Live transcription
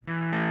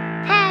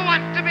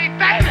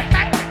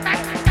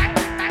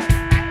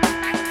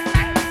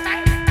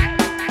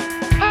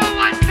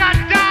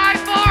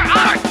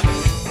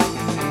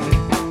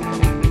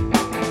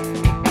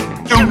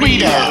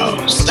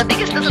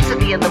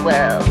country in the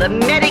world,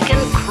 American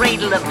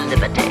cradle of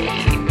liberty.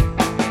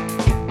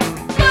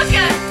 Look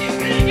at you!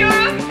 You're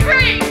a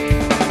freak!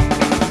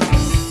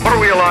 What are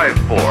we alive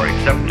for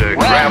except to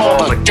grab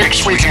all the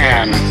dicks we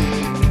can?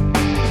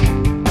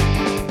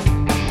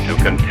 To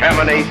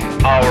contaminate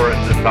our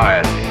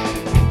society.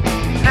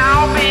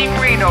 Now being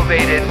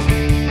renovated.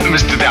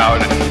 Mr.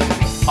 Dowd.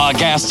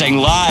 Podcasting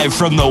live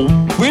from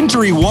the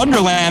wintry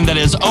wonderland that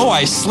is, oh,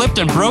 I slipped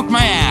and broke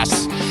my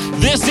ass.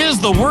 This is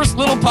the Worst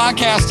Little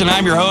Podcast, and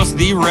I'm your host,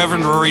 the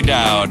Reverend Rory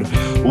Dowd.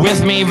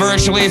 With me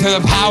virtually through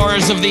the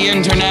powers of the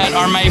internet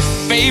are my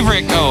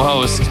favorite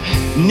co-hosts,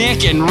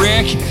 Nick and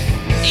Rick.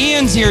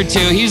 Ian's here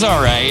too. He's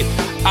all right.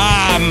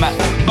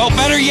 But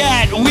better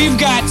yet, we've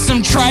got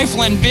some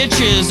trifling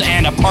bitches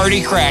and a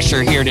party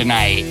crasher here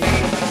tonight.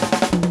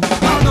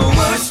 On the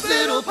Worst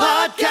Little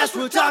Podcast,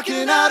 we're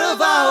talking out of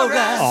our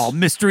ass. Oh,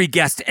 mystery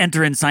guest,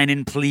 enter and sign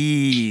in,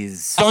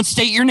 please. Don't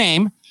state your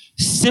name.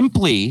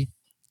 Simply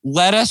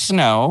let us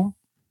know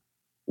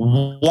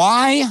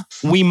why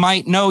we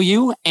might know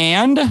you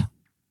and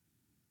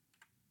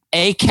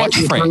a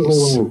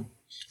catchphrase.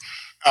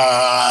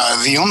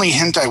 The only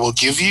hint I will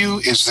give you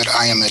is that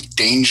I am a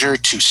danger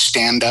to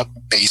stand-up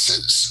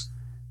bases.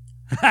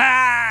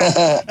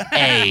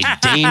 A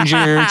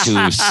danger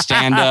to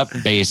stand-up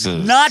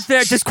bases. Not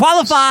fair.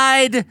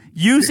 Disqualified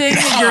using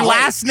your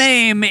last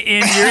name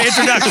in your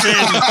introduction.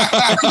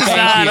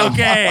 Not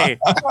okay.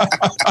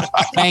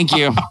 Thank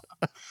you.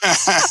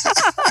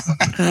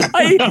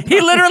 He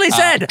literally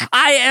said,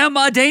 I am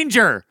a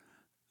danger.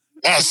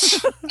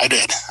 Yes, I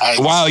did.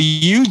 Wow,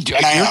 you're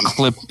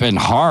clipping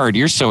hard.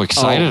 You're so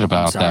excited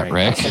about that,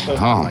 Rick.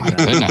 Oh, my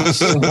goodness.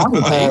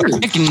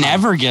 Rick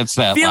never gets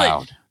that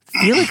loud.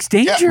 Felix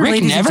Danger, Rick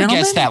ladies never and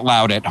gentlemen. gets that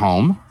loud at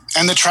home.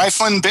 And the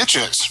Triflin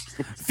Bitches.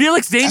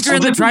 Felix Danger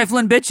and the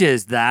Triflin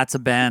Bitches. That's a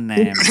band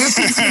name.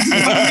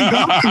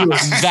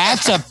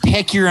 That's a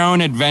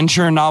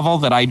pick-your-own-adventure novel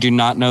that I do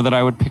not know that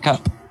I would pick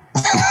up.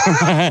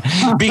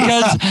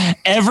 Because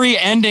every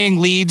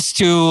ending leads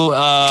to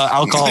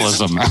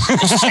alcoholism.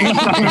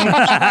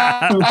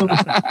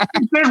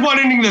 There's one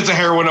ending that's a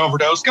heroin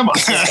overdose. Come on.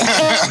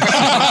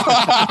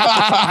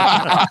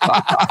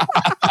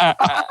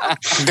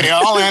 They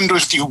all end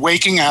with you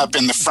waking up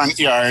in the front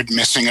yard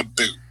missing a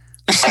boot.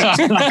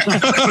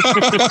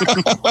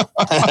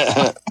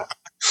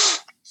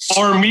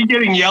 Or me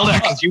getting yelled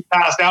at because you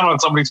passed out on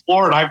somebody's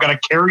floor and I've got to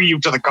carry you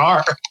to the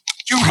car.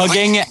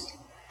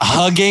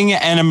 Hugging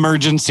an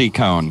emergency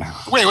cone.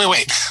 Wait.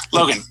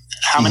 Logan,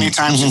 how many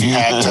times have you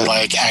had to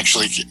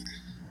actually...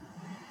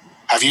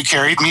 Have you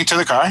carried me to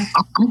the car? I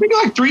think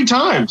like 3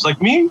 times. Like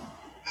me?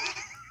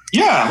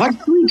 Yeah, like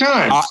 3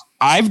 times.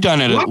 I've done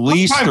it at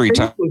least 3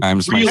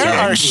 times myself. There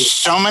are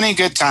so many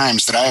good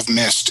times that I have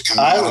missed in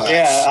my life.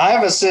 Yeah, I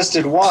have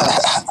assisted once.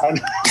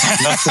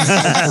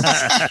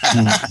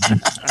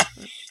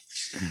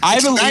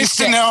 It's nice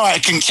to know I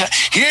can...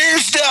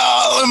 Here's to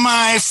all of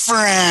my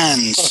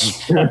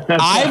friends.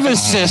 I've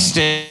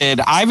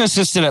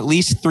assisted at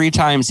least 3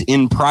 times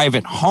in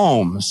private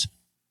homes.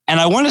 And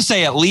I want to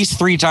say at least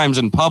 3 times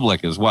in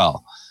public as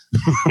well.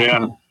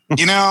 Yeah.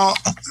 You know,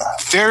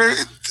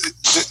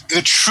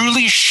 the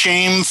truly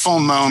shameful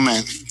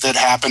moment that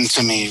happened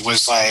to me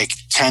was like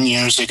 10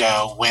 years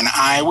ago when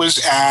I was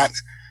at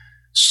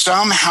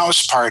some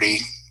house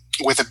party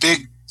with a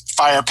big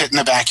fire pit in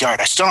the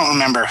backyard. I still don't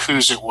remember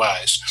whose it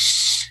was.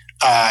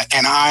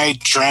 And I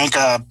drank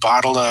a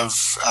bottle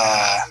of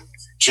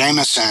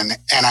Jameson,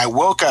 and I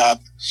woke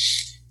up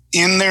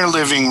in their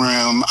living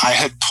room. I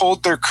had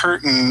pulled their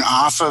curtain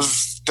off of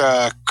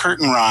the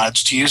curtain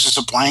rods to use as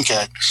a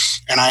blanket,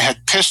 and I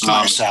had pissed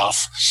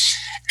myself.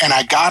 And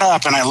I got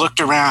up and I looked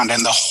around,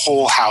 and the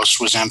whole house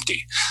was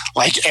empty.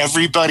 Like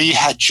everybody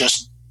had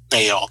just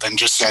bailed and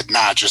just said,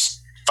 nah, just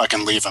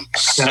fucking leave him.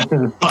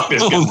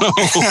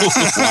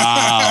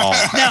 Wow.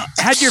 Now,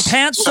 had your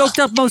pants soaked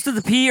up most of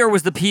the pee, or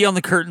was the pee on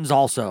the curtains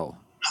also?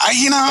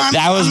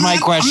 That was my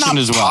question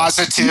as well. I'm not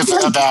positive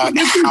about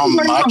how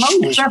much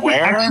was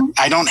where.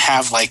 I don't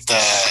have like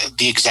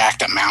the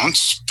exact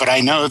amounts, but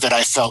I know that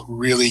I felt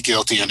really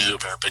guilty in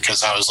Uber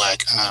because I was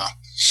like, oh.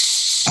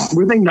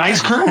 Were they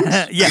nice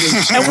curtains? Yeah.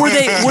 And were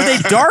they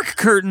dark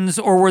curtains,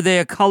 or were they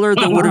a color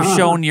that would have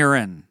shown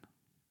urine?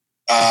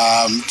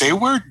 They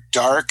were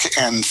dark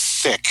and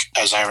thick,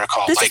 as I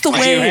recall. This is the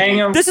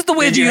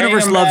way the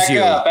universe loves you.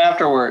 Up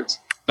afterwards.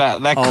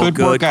 That could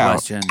work out.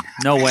 Question.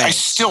 No way. I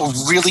still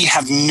really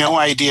have no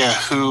idea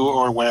who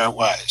or where it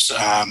was.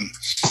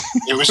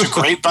 It was a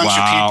great bunch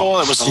of people.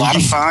 It was a lot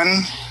of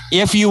fun.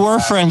 If you were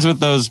friends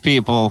with those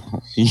people,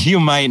 you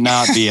might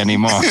not be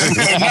anymore.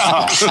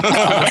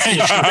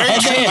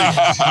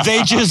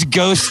 They just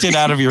ghosted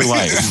out of your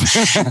life.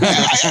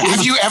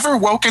 Have you ever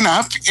woken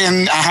up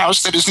in a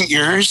house that isn't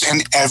yours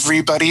and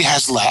everybody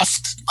has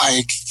left?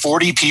 Like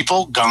 40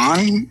 people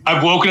gone?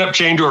 I've woken up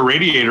chained to a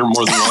radiator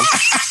more than once.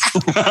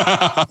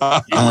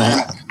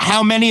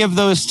 How many of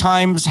those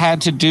times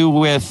had to do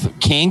with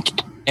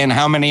kink, and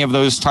how many of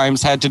those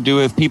times had to do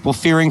with people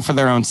fearing for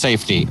their own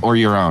safety or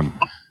your own?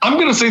 I'm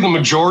going to say the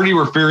majority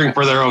were fearing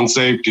for their own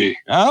safety.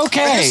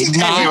 Okay.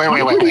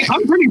 Wait.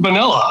 I'm pretty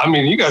vanilla. I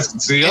mean, you guys can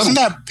see. Isn't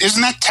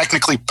that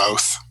technically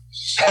both?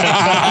 Or am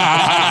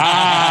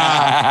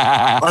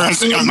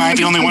I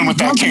the only one with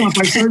that cake?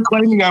 I start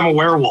claiming I'm a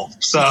werewolf,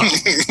 so.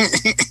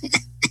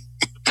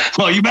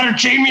 Well, you better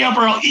chain me up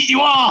or I'll eat you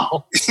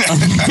all.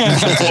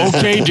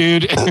 Okay,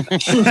 dude.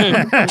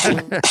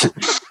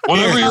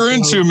 Whatever you're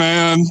into,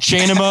 man.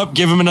 Chain him up,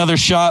 give him another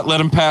shot, let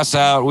him pass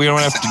out. We don't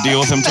have to deal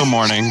with him till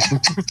morning.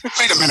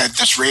 Wait a minute.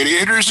 This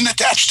radiator isn't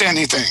attached to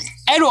anything.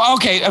 And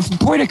okay, a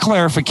point of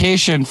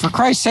clarification. For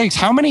Christ's sakes,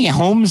 how many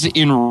homes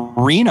in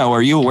Reno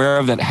are you aware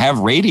of that have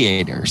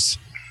radiators?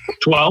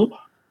 12.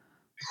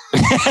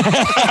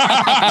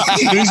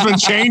 He's been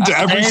chained to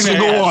every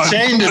single one.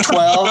 Chained to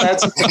 12.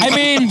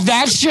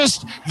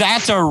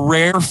 That's a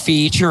rare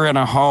feature in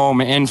a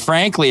home, and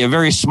frankly, a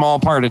very small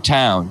part of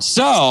town.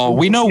 So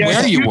we know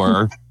where you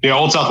were. Yeah,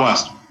 Old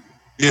Southwest.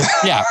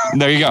 Yeah,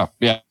 there you go.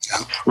 Yeah.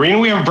 Reno,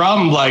 we have a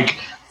problem. Like,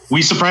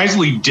 we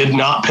surprisingly did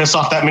not piss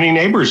off that many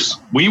neighbors.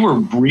 We were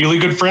really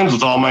good friends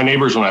with all my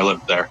neighbors when I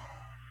lived there.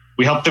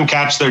 We helped them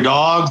catch their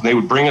dogs. They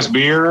would bring us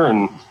beer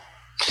and.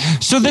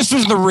 So this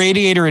was the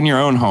radiator in your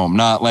own home,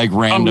 not like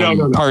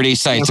random party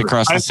sites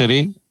across the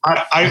city?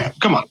 I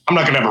come on. I'm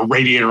not going to have a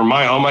radiator in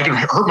my home. I could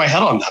hurt my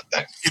head on that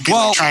thing. You'd be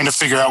like trying to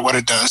figure out what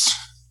it does.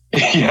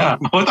 Yeah.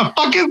 What the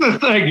fuck is this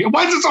thing?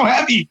 Why is it so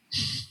heavy?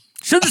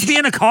 Should this be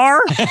in a car?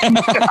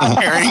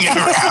 Carrying it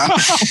around.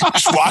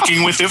 Just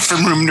walking with it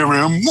from room to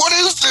room. What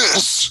is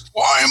this?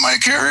 Why am I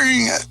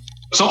carrying it?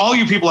 So all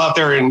you people out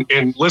there in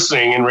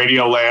listening in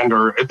Radio Land,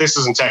 or this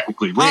isn't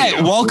technically radio.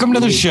 Hi, welcome to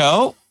the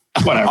show.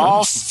 Whatever.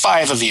 All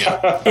 5 of you.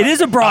 It is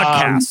a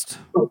broadcast.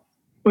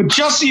 But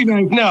just so you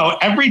guys know,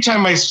 every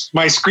time my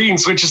screen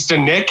switches to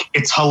Nick,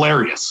 it's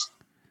hilarious.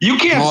 You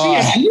can't see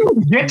it. You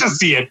don't get to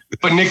see it.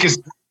 But Nick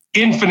is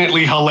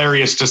infinitely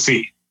hilarious to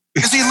see.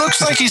 Because he looks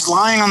like he's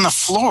lying on the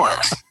floor.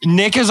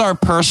 Nick is our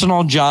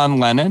personal John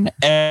Lennon.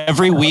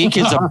 Every week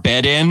is a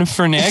bed-in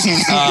for Nick.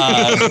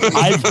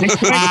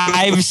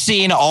 I've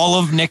seen all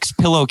of Nick's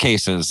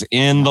pillowcases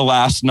in the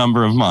last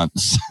number of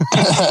months.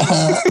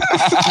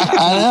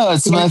 I know.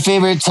 It's my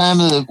favorite time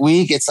of the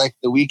week. It's like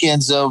the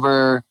weekend's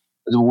over,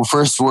 the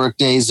first work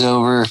day's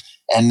over,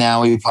 and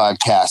now we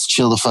podcast.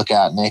 Chill the fuck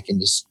out, Nick,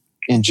 and just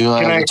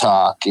enjoy the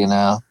talk, you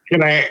know?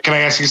 Can I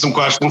ask you some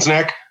questions,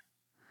 Nick?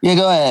 Yeah,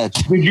 go ahead.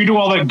 Did you do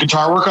all the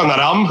guitar work on that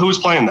album? Who was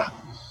playing that?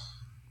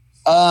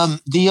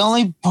 The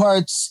only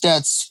parts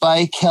that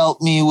Spike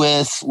helped me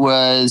with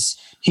was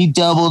he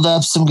doubled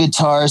up some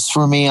guitars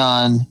for me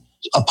on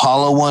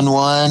Apollo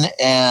 1-1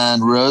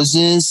 and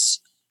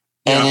Roses.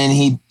 Yeah. And then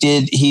he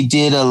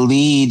did a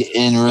lead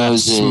in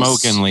Roses.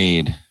 Smoking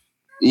lead.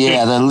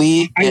 Yeah, the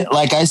lead.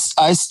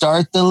 I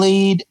start the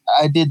lead.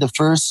 I did the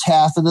first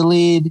half of the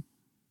lead,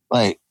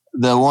 like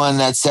the one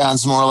that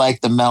sounds more like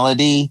the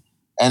melody.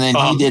 And then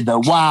he did the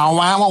wow,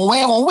 wow, wow,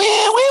 wow, wow, wow.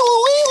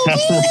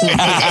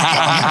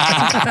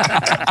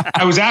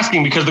 I was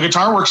asking because the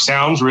guitar work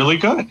sounds really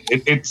good.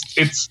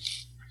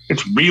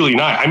 It's really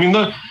nice. I mean,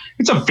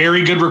 it's a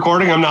very good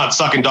recording. I'm not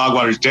sucking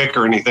Dogwater's dick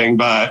or anything,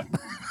 but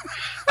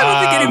I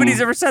don't think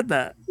anybody's ever said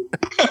that.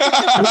 That's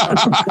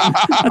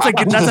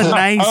a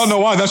nice. I don't know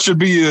why that should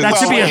be. That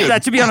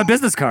should be on a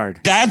business card.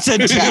 That's a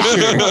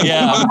t-shirt.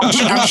 Yeah,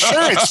 I'm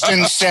sure it's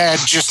been said,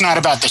 just not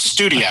about the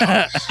studio.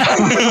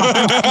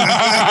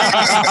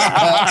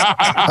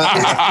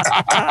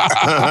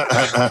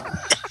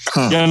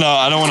 Yeah, no,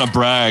 I don't want to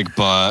brag,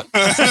 but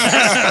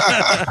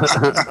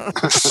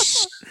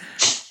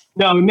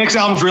no, Nick's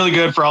album's really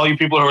good for all you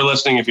people who are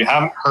listening. If you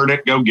haven't heard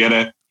it, go get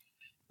it.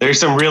 There's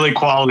some really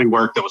quality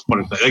work that was put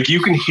into it. Like,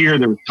 you can hear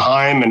there was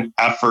time and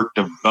effort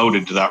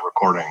devoted to that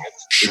recording.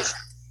 It's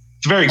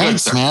very good,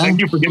 sir. Man. Thank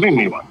you for giving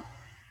me one.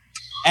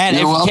 And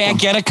if you can't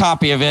get a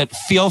copy of it,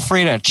 feel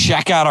free to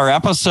check out our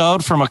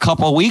episode from a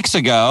couple weeks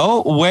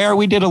ago where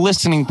we did a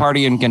listening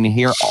party and can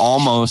hear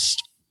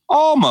almost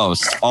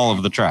all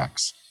of the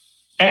tracks.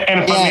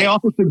 And if I may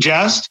also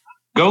suggest,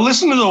 go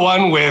listen to the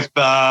one with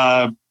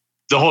the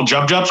whole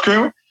Jub Jubs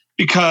crew,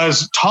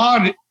 because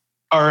Todd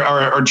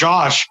or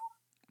Josh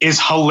is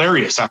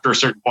hilarious after a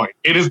certain point.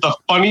 It is the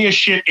funniest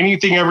shit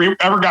anything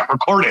ever got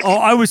recorded. Oh,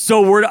 I was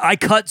so worried. I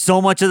cut so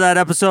much of that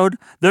episode.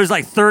 There's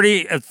like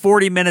 40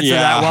 minutes of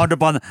that wound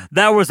up on.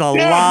 That was a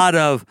lot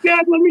of.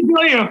 Dad, let me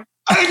tell you,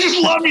 I just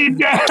love you,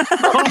 Dad.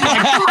 Oh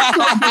my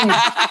God.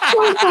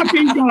 So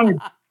fucking good.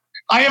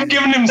 I have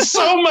given him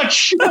so much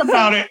shit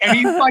about it, and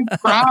he's like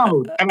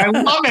proud, and I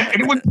love it.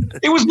 And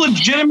it was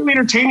legitimately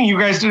entertaining. You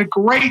guys did a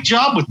great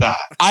job with that.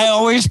 I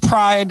always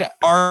pride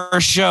our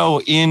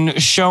show in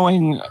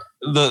showing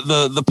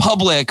the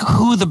public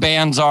who the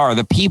bands are,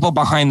 the people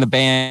behind the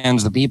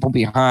bands, the people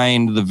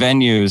behind the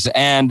venues,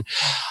 and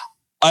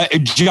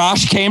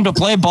Josh came to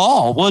play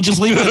ball. We'll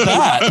just leave it at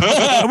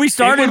that. We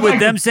started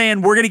with them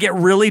saying we're going to get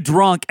really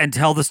drunk and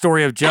tell the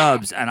story of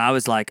Jubs, and I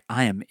was like,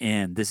 I am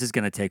in. This is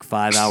going to take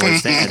 5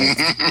 hours to edit.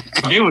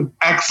 It was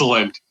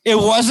excellent. It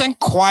wasn't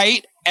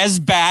quite as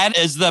bad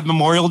as the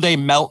Memorial Day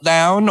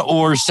meltdown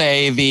or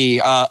say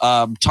the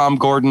Tom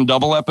Gordon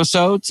double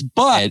episodes,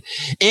 but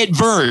it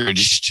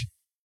verged.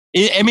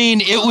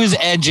 It was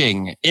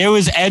edging. It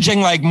was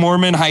edging like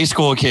Mormon high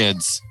school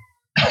kids.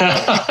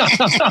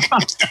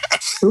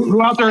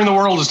 Who out there in the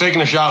world is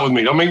taking a shot with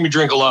me? Don't make me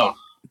drink alone.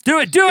 Do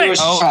it.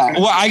 Oh,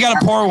 well, I got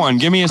to pour one.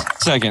 Give me a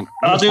second.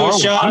 I'll do a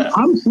shot.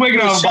 I'm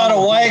swigging a shot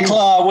of White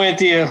Claw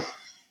with you.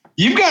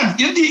 You've got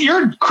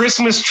your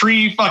Christmas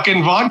tree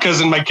fucking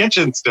vodkas in my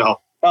kitchen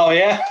still. Oh,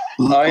 yeah?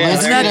 Oh, yeah.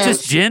 Isn't that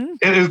just gin?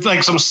 It's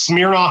like some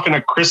Smirnoff in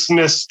a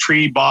Christmas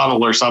tree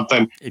bottle or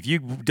something. If you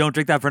don't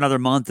drink that for another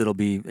month, it'll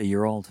be a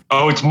year old.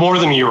 Oh, it's more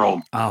than a year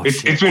old. Oh,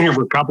 it's been here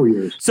for a couple of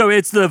years. So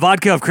it's the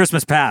vodka of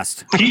Christmas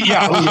past.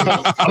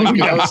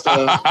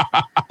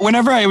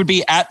 Whenever I would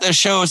be at the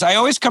shows, I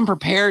always come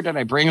prepared and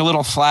I bring a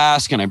little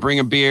flask and I bring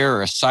a beer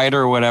or a cider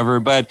or whatever.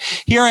 But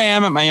here I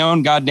am at my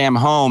own goddamn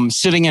home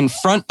sitting in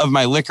front of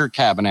my liquor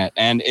cabinet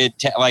and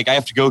I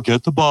have to go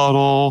get the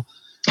bottle.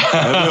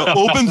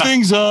 Open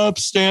things up.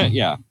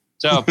 Yeah.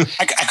 So I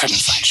couldn't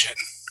find shit.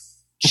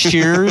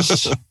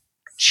 Cheers.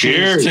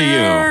 Cheers to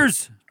you.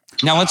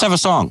 Now let's have a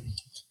song.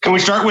 Can we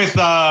start with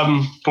New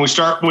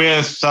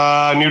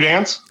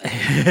Dance?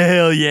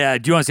 Hell yeah.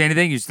 Do you want to say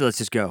anything? Let's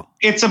just go.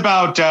 It's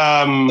about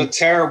the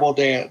terrible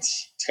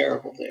dance.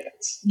 Terrible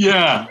dance.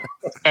 Yeah.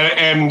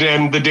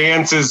 and the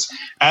dance is,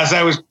 as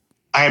I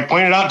had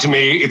pointed out to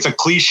me, it's a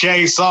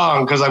cliche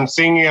song because I'm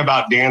singing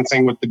about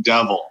dancing with the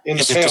devil.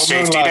 Is it the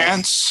safety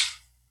dance?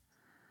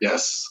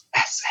 Yes.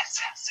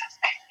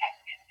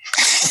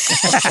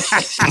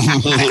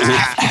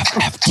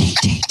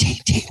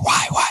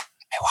 Why?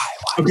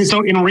 Okay,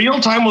 so in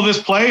real time will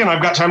this play and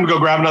I've got time to go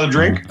grab another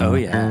drink? Oh,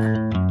 yeah.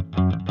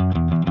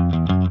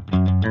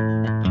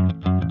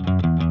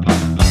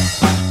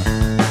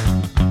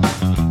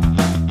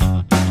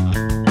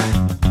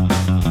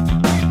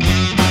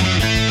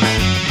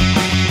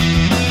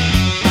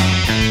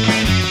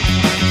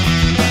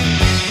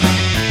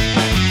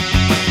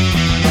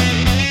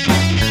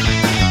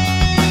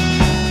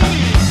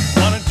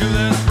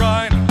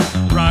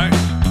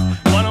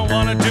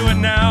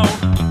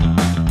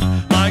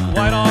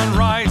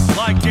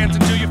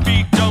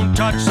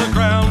 Touch the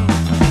ground.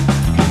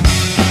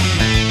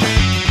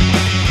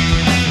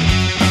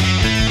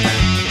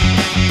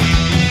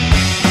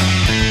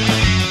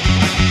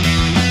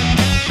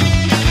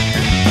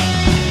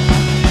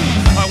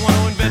 I want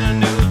to invent a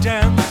new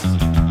dance,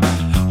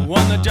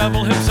 one the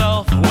devil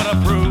himself would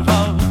approve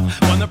of,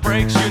 one that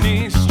breaks your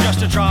knees just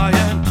to try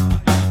it.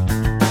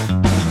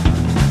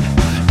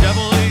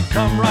 Devil, he'd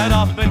come right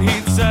up and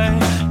he'd say,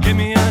 give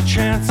me a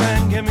chance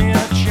and give me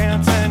a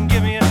chance and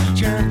give me a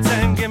chance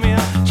and give me a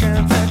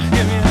chance and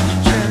give me a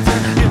chance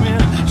and give me a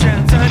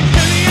chance and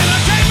give me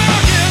entertainment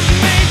or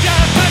give me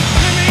death and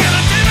give me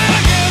entertainment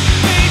or give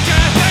me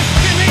death and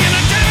give me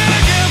entertainment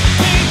or give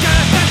me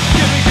death and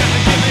give me death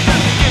and give me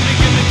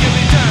death and give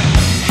me death.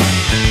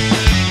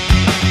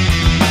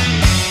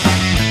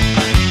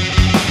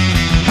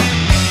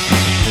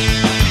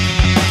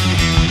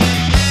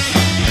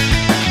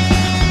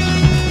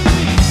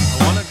 I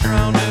wanna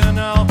drown in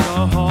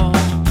alcohol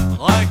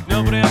like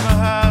nobody ever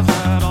has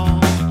at all.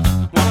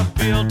 Wanna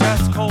feel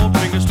death's cold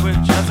fingers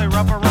twitch as they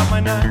wrap around my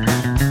neck.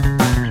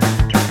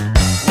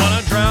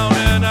 Wanna drown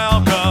in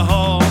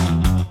alcohol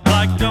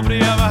like nobody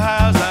ever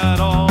has at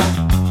all.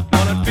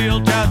 Wanna feel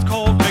death's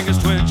cold fingers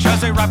twitch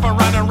as they wrap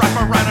around and wrap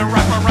around and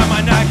wrap around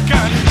my neck.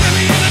 And give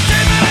me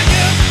entertainment and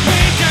give me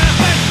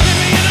death. And give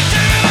me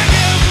entertainment and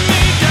give me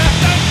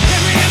death. And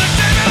give me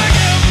entertainment and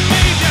give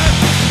me death.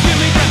 Give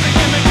me death and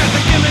give me death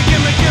and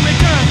give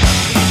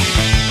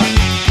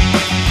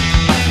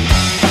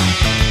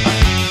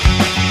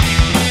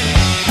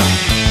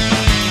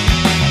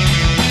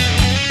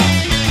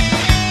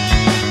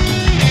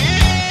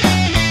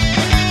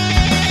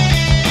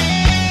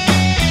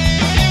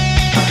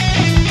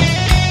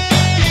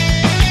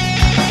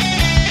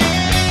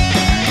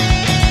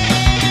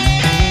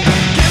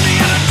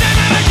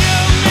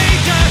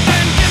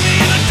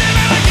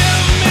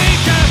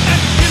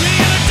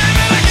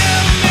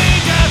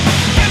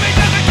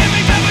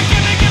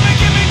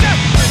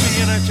death.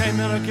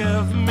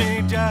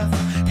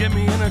 Give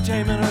me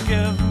entertainment or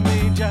give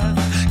me death.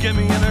 Give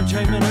me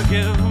entertainment or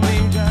give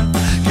me death.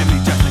 Give me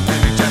death and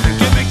give me death and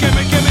give me death.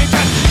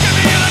 Give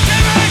me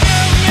entertainment or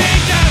give me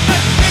death.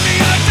 Give me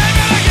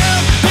entertainment or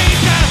give me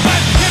death.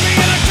 Give me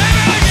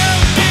entertainment or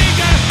give me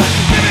death.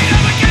 Give me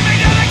death and give me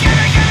death and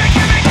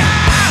give me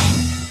death.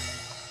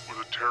 It was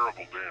a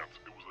terrible dance.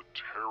 It was a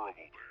terrible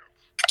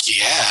dance.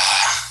 Yeah.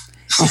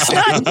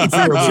 It's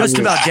not just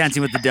about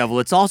dancing with the devil.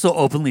 It's also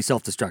openly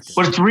self-destructive.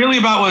 What it's really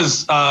about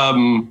was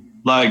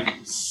like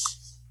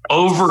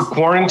over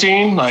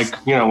quarantine, like,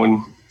 you know,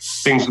 when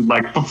things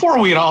like before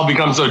we had all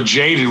become so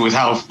jaded with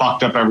how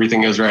fucked up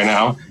everything is right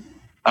now.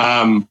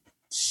 I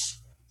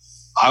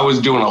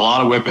was doing a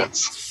lot of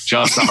whippets,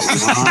 just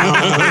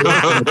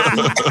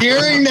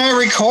During that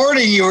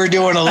recording, you were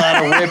doing a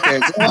lot of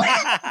whipping.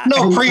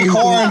 No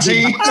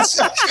pre-quarantine.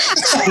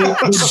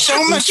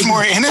 So much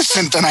more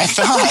innocent than I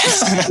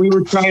thought. We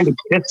were trying to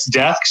kiss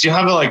death because you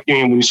have like,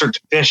 when you start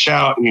to fish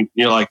out and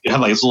you're like, you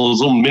have like these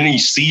little mini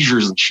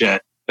seizures and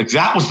shit. Like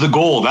that was the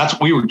goal. That's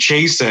what we were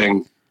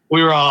chasing.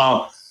 We were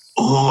all,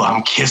 oh,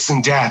 I'm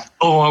kissing death.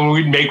 Oh, and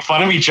we'd make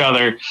fun of each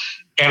other.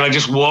 And I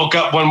just woke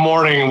up one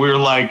morning and we were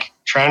like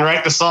trying to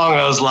write the song.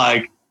 I was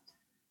like,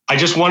 I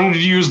just wanted to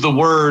use the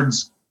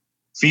words,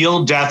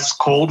 feel death's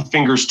cold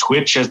fingers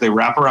twitch as they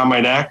wrap around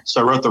my neck.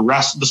 So I wrote the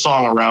rest of the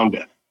song around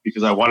it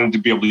because I wanted to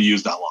be able to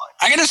use that line.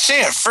 I gotta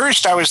say, at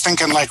first I was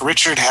thinking like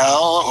Richard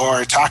Hell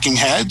or Talking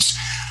Heads,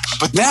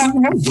 but that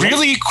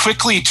really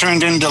quickly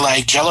turned into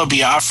like Jello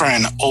Biafra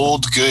and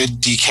old good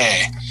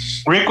DK.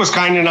 Rick was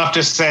kind enough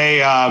to say,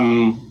 dude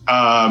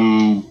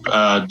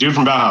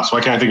from Bauhaus.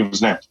 Why can't I think of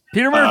his name?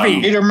 Peter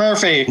Murphy. Peter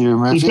Murphy.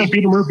 He said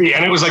Peter Murphy,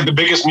 and it was like the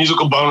biggest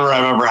musical boner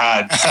I've ever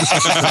had.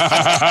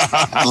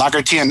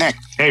 Lagertia Nick.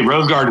 Hey,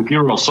 Rose Garden,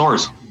 Funeral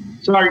Source.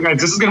 Sorry,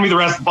 guys, this is going to be the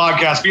rest of the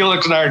podcast.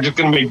 Felix and I are just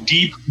going to make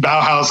deep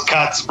Bauhaus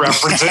cuts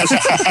references.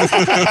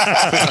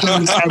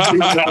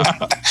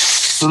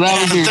 So that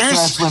was your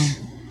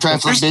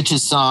Trifling Bitches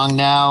song.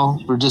 Now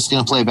we're just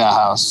going to play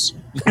Bauhaus.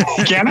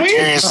 Can we?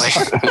 Seriously.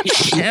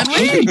 Can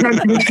we?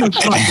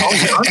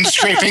 And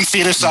scraping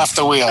fetus off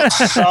the wheel.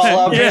 All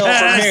uphill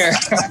from here.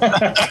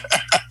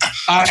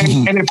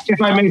 And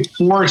if I may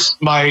force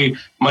my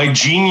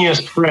genius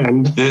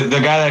friend, the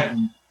guy that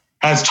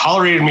has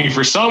tolerated me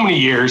for so many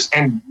years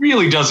and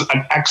really does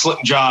an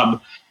excellent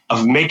job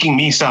of making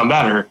me sound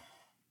better,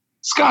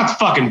 Scott's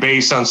fucking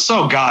bass sounds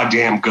so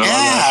goddamn good.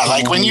 Yeah,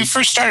 like when you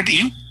first started,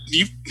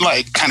 you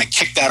like kind of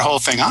kicked that whole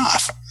thing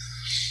off.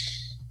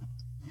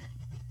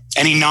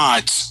 And he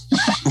nods.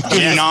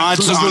 He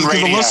nods on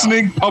radio. The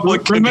listening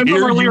public can Remember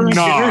hear we you were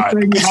nod.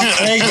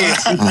 Thank you.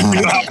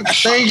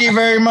 Thank you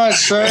very much,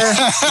 sir.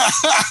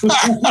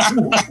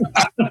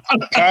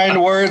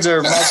 Kind words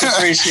are much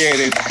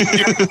appreciated.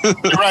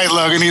 You're right,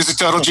 Logan. He's a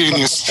total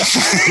genius.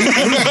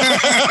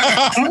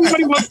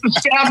 Everybody wants to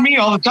stab me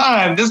all the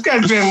time. This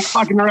guy's been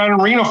fucking around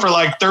in Reno for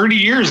like 30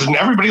 years and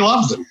everybody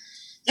loves him.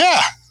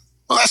 Yeah.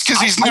 Well, that's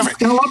because he's never... I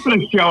still up at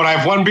a show and I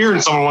have one beer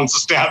and someone wants to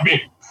stab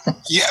me.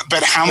 Yeah,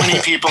 but how many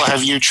people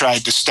have you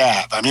tried to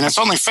stab? I mean, it's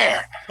only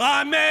fair.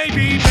 I may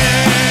be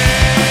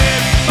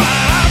dead, but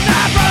I'm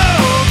not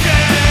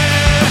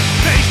broken.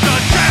 Face the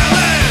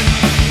challenge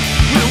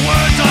with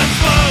words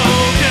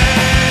unspoken.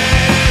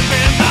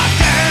 Been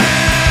knocked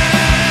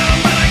down,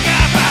 but I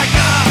got back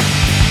up.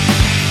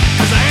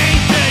 'Cause I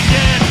ain't dead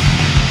yet.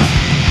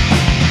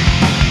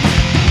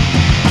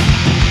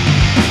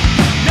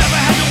 Never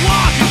had to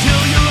walk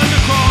until you learned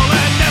to crawl,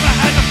 and never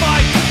had to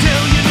fight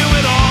till you knew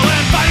it all.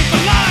 And fighting for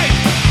life,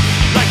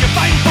 like you're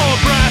fighting for a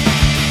breath.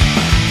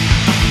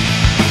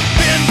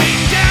 Been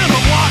beaten down,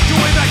 but walked your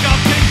way back up.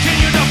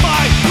 Continue to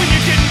fight when you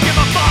didn't give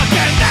a fuck.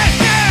 And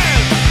that's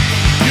it.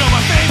 You're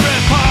my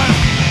favorite part.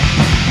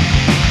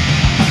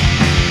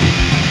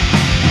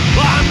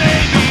 I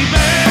may be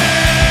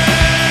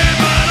bad,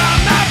 but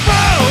I'm not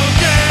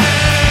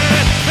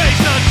broken.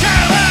 Face the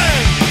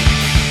challenge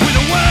with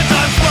the words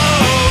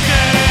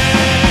unspoken.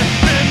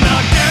 Been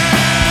knocked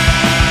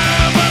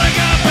down, but I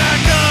got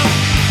back up.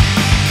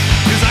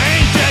 'Cause I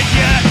ain't dead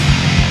yet.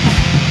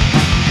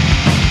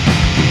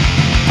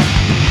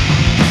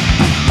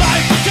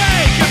 Life will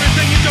take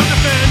everything you don't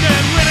defend,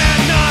 and when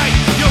at night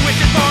you're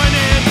wishing for an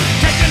end,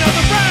 take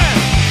another breath,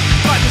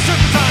 fight the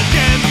surface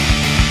again.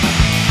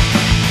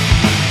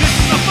 This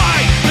is a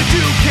fight that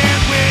you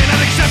can't win,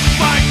 and accept this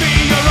might be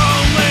your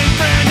only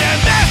friend.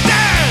 And that's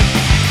it.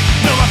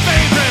 You're my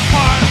favorite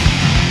part.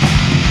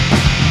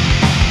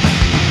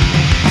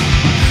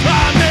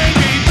 I may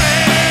be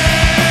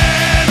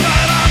bad,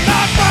 but I'm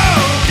not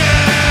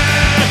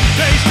broken.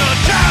 Face the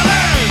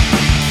challenge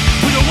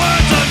with the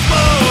words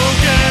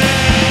unspoken.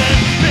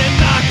 Been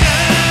knocked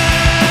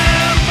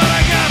down, but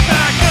I got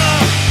back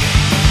up.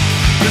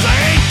 'Cause I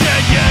ain't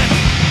dead yet.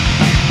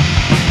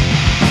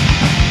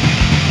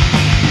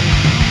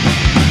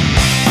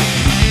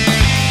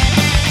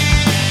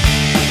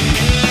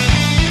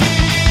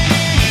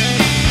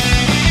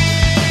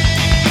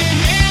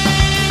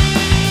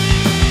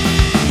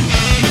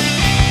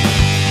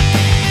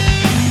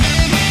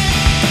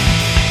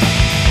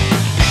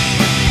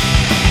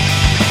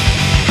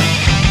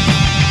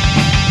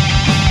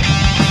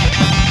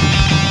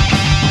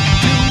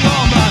 To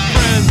all my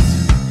friends,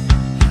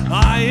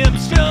 I am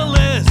still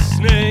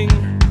listening.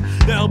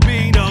 There'll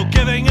be no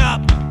giving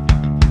up.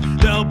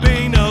 There'll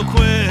be no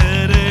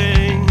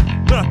quitting.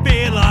 But I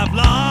feel I've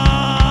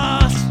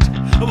lost.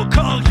 I will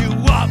call you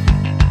up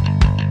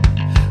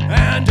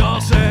and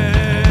I'll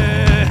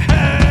say,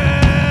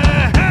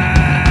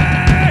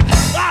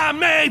 I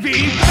may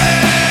be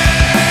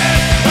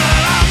bad,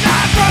 but I'm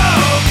not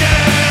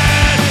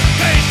broken.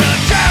 Face the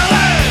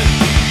challenge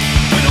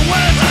with the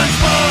words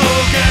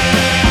unspoken.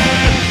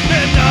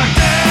 Been knocked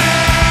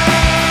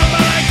down,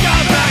 but I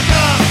got back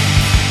up.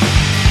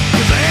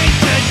 'Cause I ain't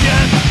dead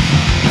yet.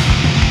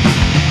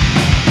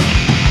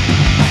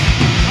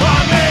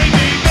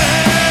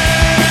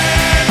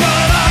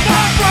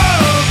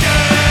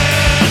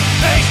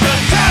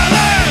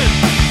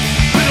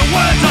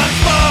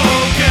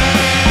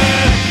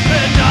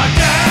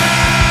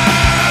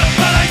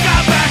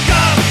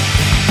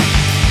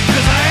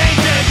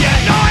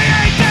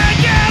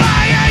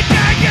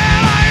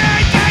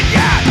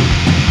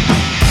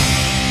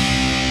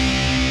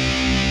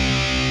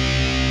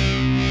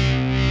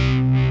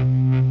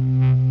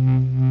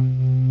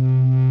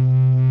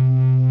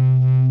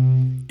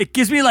 It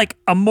gives me like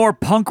a more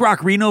punk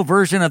rock Reno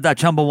version of that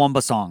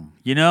Chumbawamba song,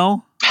 you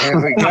know? There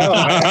we go.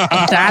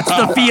 That's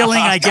the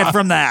feeling I get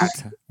from that.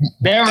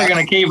 Never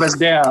gonna keep us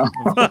down.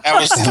 That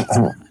was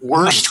the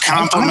worst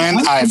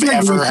compliment I've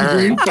ever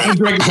heard.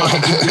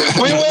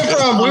 We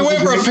went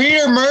from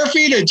Peter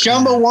Murphy to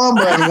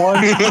Chumbawamba in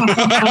one.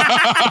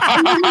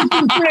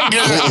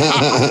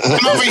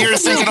 I'm over here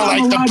thinking of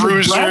like the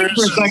Bruisers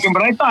for a second,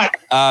 but I thought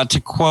To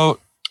quote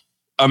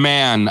a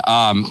man,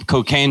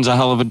 cocaine's a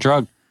hell of a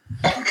drug.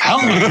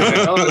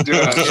 hell of a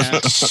drug.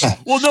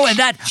 Well, no, and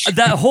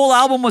that whole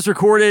album was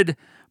recorded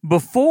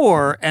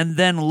before, and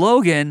then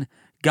Logan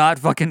got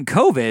fucking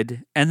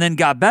COVID and then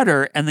got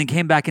better and then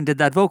came back and did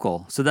that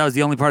vocal. So that was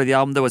the only part of the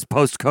album that was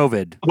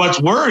post-COVID.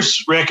 What's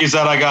worse, Rick, is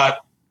that I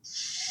got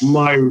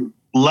my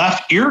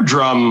left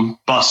eardrum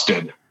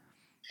busted.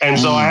 And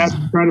so I had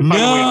to try to find a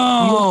way.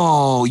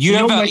 No, you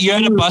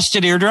had a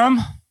busted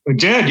eardrum? I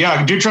did,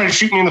 yeah. A dude tried to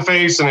shoot me in the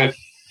face and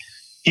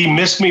he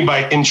missed me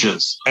by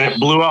inches and it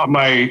blew out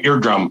my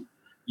eardrum.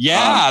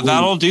 Yeah,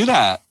 that'll do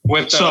that.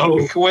 With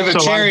a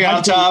cherry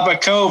on top of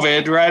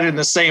COVID right in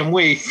the same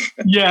week.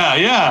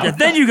 Yeah.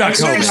 Then you got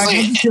COVID.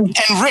 Seriously.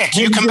 And Rick,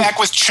 you come back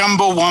with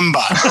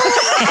Chumbawamba.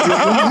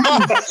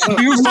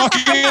 You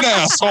fucking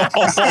asshole.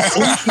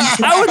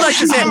 I would like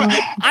to say,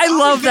 I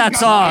love that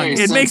song.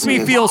 It makes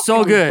me feel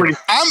so good.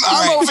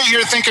 I'm over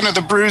here thinking of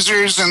the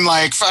Bruisers and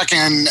like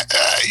fucking,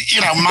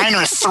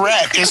 Minor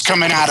Threat is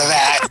coming out of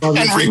that.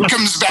 And Rick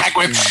comes back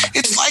with,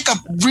 it's like a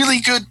really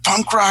good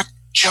punk rock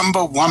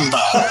Chumbawamba.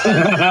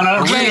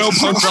 Okay, what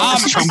the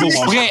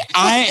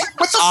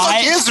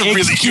fuck is a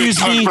really good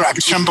punk rock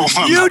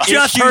Chumbawamba? You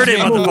just heard it,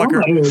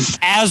 motherfucker.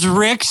 As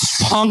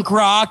Rick's punk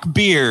rock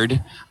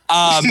beard,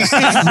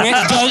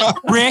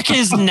 Rick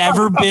has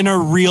never been a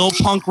real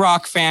punk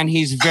rock fan.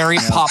 He's very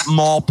pop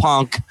mall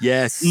punk.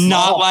 Yes.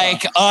 Not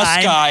like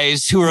us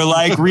guys who are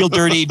like real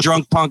dirty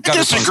drunk punk guys.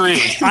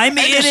 Disagree. I'm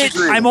in it.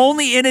 I'm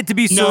only in it to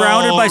be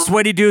surrounded by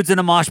sweaty dudes in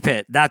a mosh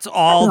pit. That's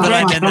all that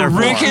I'm in there for.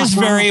 Rick is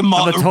very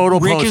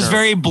Rick is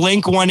very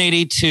Blink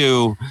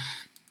 182.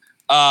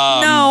 No,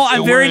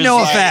 I'm very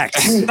no effect.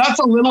 That's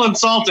a little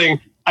insulting.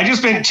 I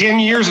just spent 10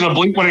 years in a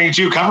Blink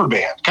 182 cover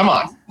band. Come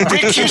on.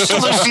 Rick used to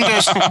listen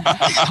to.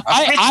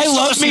 I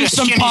love me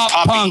some pop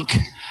punk.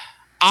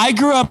 I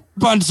grew up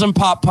on some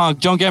pop punk.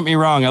 Don't get me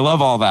wrong. I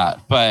love all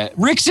that. But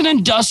Rick's an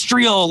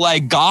industrial,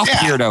 like, goth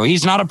weirdo.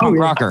 He's not a punk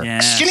rocker. Yeah.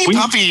 Skinny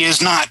Puppy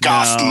is not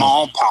goth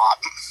mall pop.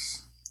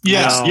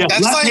 Yes. No. Yeah.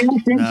 That's like.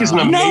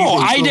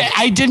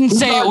 I didn't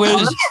say it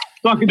was.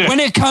 When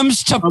it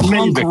comes to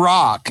punk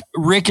rock,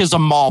 Rick is a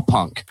mall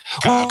punk.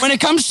 When it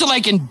comes to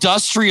like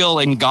industrial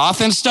and goth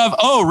and stuff,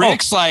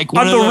 Rick's like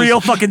one I'm of the those, real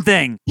fucking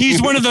thing.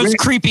 He's one of those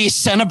creepy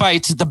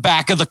Cenobites at the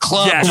back of the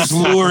club, just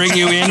luring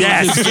you in with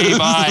his gay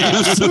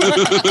vibes.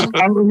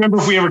 I don't remember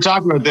if we ever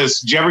talked about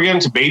this. Did you ever get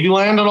into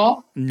Babyland at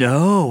all?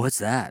 No, what's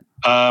that?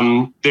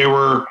 They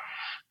were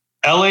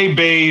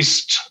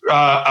LA-based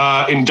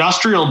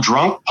industrial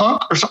drunk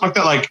punk or something like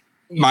that. Like.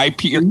 My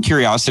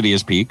curiosity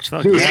is piqued.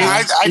 I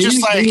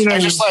just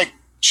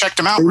checked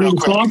them out real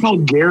quick. There's a song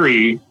called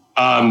Gary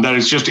that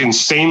is just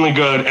insanely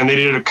good, and they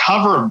did a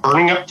cover of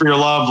 "Burning Up for Your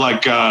Love,"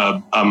 like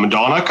a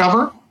Madonna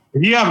cover.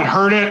 If you haven't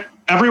heard it,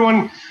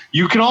 everyone,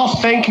 you can all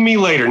thank me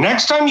later.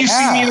 Next time you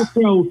see me in a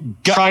show,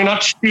 try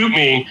not to shoot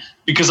me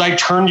because I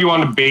turned you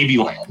on to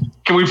Babyland.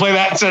 Can we play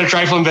that instead of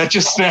Trifling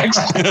Betches next?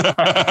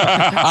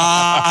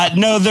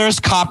 No, there's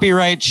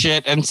copyright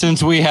shit, and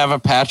since we have a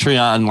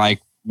Patreon,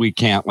 we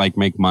can't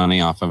make money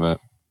off of it.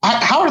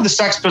 How are the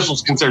Sex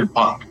Pistols considered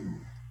punk?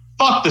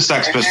 Fuck the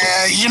Sex Pistols.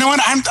 You know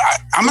what? I'm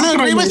going to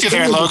agree with you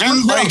there,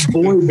 Logan. They're a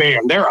boy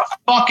band. They're a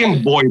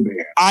fucking boy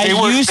band. They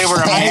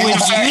were a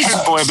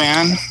manufactured boy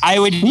band. I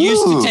would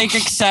used to take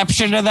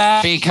exception to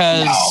that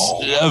because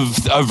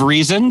of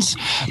reasons.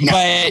 No.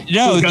 But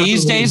no,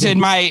 these days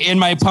in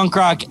my punk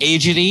rock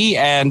agedy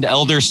and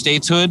elder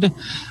stateshood,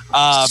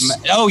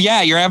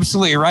 you're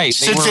absolutely right.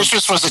 Sid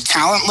Vicious was a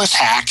talentless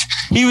hack.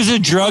 He was a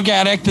drug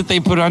addict that they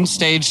put on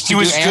stage to He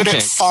was do good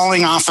antics. at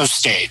falling off of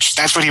stage.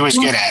 That's what he was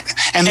good at.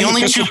 And the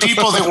only two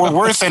people that were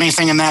worth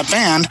anything in that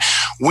band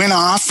went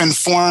off and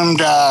formed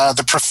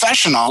the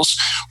Professionals,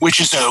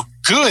 which is a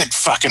good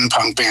fucking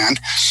punk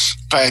band.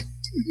 But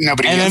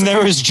nobody. And then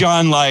there was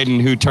John Lydon,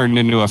 who turned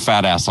into a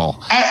fat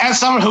asshole. As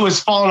someone who has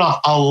fallen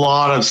off a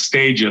lot of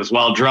stages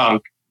while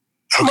drunk,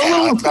 I'm a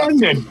little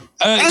offended.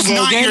 That's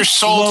not your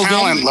sole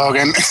talent,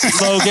 Logan.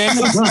 Logan,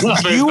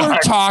 you were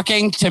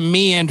talking to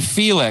me and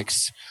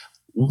Felix.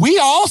 We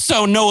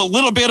also know a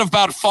little bit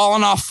about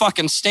falling off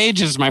fucking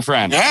stages, my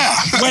friend. Yeah.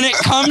 When it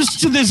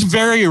comes to this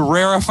very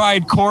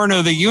rarefied corner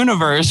of the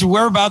universe,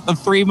 we're about the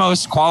three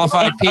most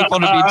qualified people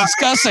to be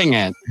discussing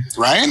it.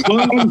 Right?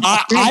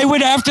 I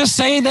would have to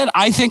say that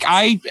I think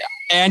I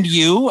and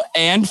you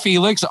and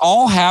Felix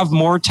all have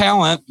more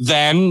talent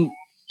than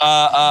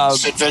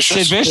Sid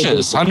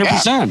Vicious.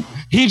 100%. Yeah.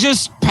 He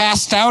just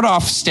passed out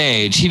off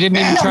stage. He didn't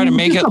even try to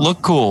make it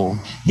look cool.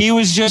 He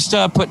was just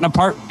put in a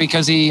part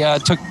because he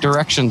took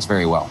directions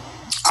very well.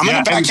 I'm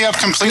going to back you up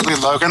completely,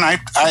 Logan. I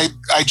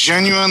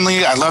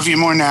genuinely, I love you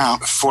more now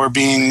for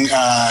being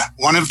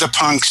one of the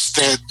punks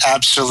that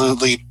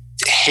absolutely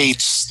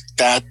hates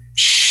that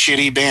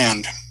shitty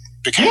band.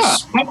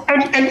 Because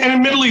and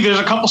admittedly, there's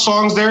a couple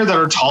songs there that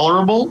are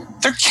tolerable.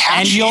 They're catchy.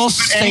 And you'll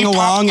sing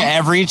along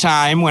every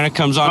time when it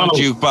comes on a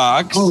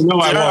jukebox. Oh, no,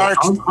 I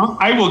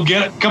won't. I will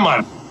get, come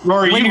on,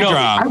 Rory, you know,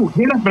 I will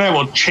get up and I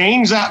will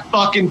change that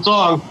fucking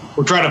song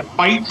or try to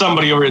fight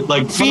somebody over it.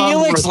 Like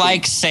Felix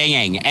likes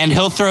singing, and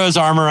he'll throw his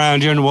arm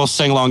around you and we'll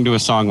sing along to a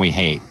song we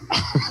hate.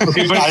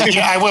 Okay, but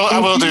I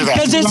will do that.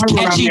 Because it's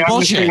catchy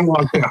bullshit.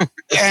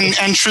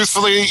 And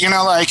truthfully, you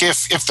know, like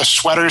if the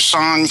Sweater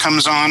song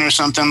comes on or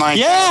something like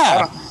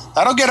that,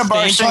 that'll get a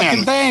bar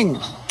singing. Thing.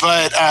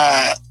 But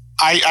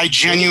I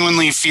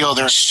genuinely feel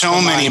there's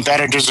so many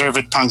better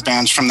deserved punk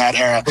bands from that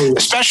era,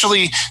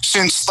 especially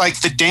since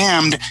like The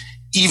Damned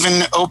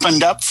even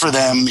opened up for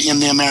them in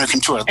the American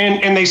tour.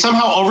 And they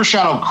somehow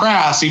overshadowed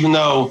Crass, even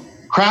though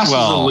Crass is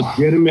a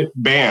legitimate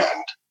band.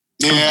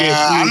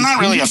 Yeah, I'm not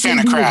really a fan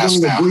of Crass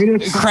now.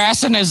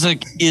 Crassin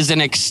is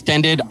an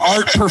extended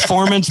art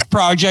performance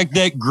project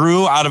that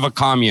grew out of a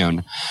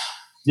commune.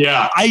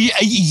 Yeah.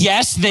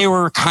 Yes, they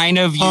were kind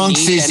of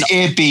punks unique. Is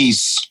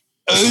hippies.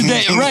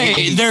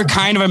 Right. They're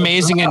kind of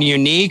amazing and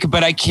unique,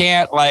 but I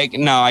can't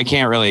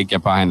really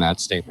get behind that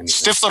statement.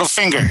 Stiff Little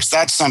Fingers.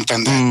 That's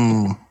something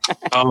that.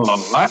 I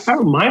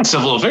don't mind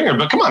Stiff Little Fingers,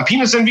 but come on,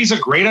 Penis Envy is a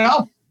great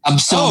album. I'm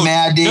so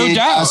mad, dude. No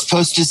doubt. I was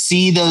supposed to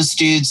see those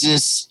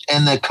dudes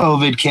and the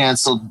COVID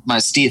canceled my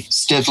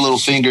Stiff Little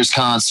Fingers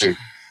concert.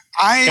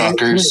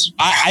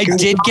 I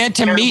did get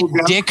to meet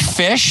Dick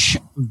Fish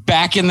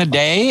back in the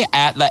day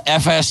at the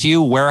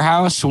FSU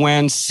warehouse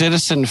when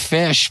Citizen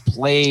Fish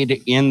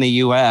played in the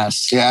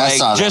U.S. Yeah, I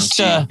saw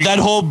that. That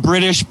whole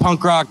British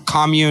punk rock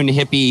commune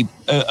hippie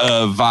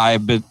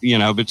vibe, you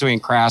know, between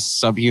Crass,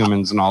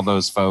 Subhumans, and all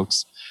those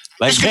folks.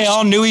 Like they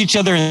all knew each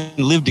other and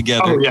lived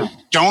together. Oh, yeah.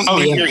 Don't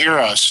meet your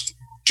heroes.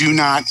 Do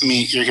not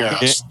meet your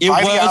heroes. It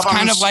was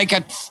kind of like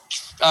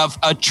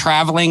a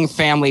traveling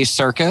family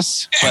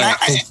circus. And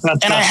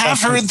I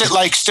have heard that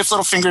like Stiff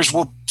Little Fingers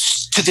will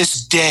to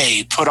this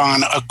day put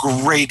on a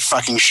great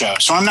fucking show.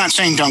 So I'm not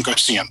saying don't go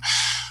see them,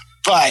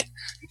 but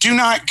do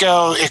not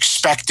go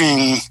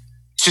expecting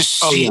to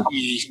see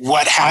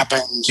what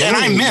happens. And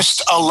I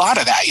missed a lot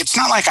of that. It's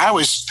not like I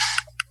was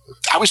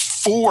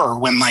 4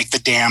 when like the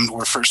Damned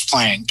were first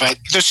playing, but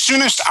the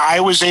soonest I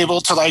was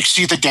able to like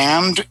see the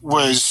Damned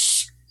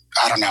was,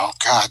 I don't know,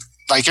 God,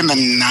 like in the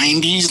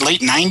 90s,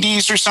 late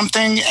 90s or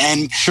something.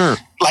 And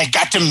like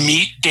got to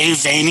meet Dave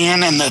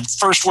Vanian, and the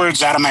first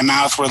words out of my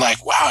mouth were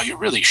like, wow, you're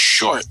really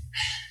short.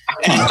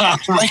 And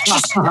like,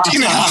 just, you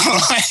know,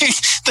 like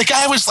the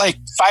guy was like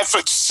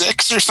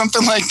 5'6" or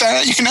something like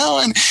that, you know,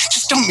 and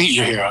just don't meet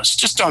your heroes.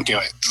 Just don't do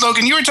it.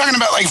 Logan, you were talking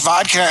about like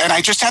vodka, and I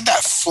just had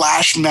that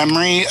flash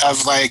memory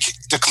of like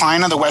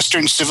Decline of the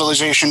Western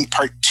Civilization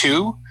Part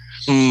 2.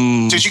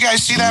 Did you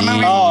guys see that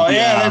movie? Oh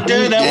yeah, that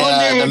dude,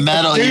 one dude, the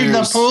metal dude in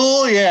the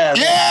pool, yeah.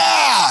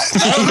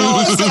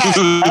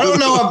 I don't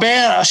know what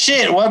band.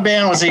 Shit, what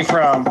band was he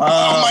from?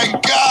 Oh my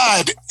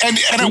god! And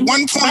at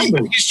one point,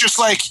 he's just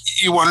like,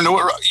 "You want to know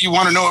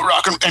what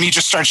rock?" And he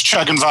just starts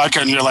chugging vodka,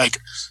 and you're like,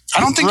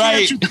 "I don't think you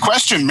answered the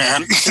question,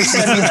 man." I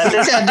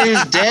think that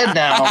dude's dead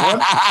now.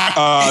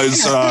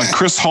 It's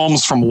Chris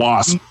Holmes from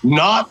Wasp.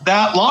 Not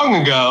that long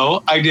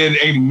ago, I did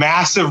a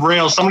massive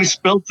rail. Somebody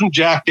spilled some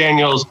Jack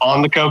Daniels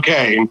on the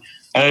cocaine,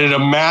 and I did a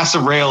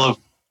massive rail of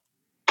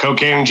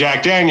cocaine and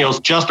Jack Daniels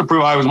just to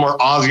prove I was more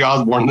Ozzy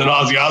Osbourne than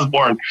Ozzy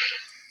Osbourne.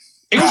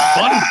 It was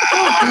funny.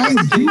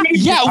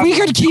 Yeah, we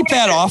could keep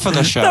that off of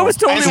the show. That was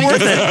totally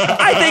worth it.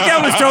 I think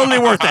that was totally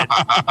worth it.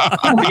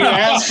 You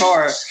asked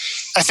for it.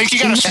 I think you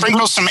got to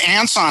sprinkle some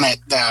ants on it,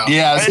 though.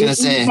 Yeah, I was going to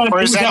say.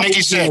 Or is that Nikki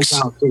Sixx?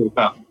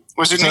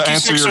 Was it Nikki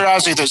Sixx or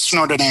Ozzy that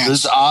snorted ants? It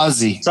was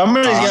Ozzy.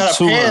 Somebody's got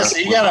to piss.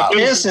 You got to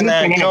piss in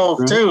that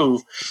cove,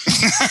 too.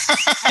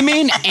 I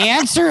mean,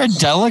 ants are a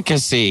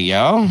delicacy,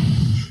 yo.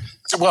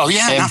 Well,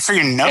 yeah, not for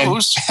your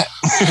nose.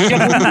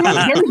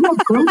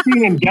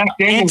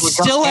 It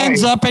still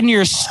ends up in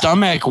your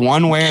stomach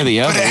one way or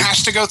the other. But it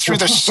has to go through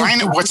the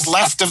what's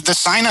left of the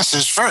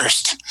sinuses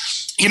first.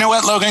 You know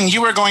what, Logan?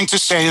 You are going to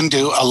say and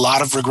do a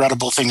lot of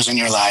regrettable things in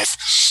your life.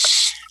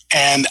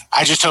 And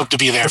I just hope to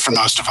be there for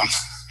most of them.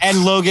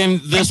 And Logan,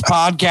 this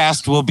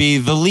podcast will be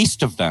the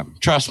least of them.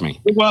 Trust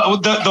me. Well,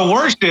 the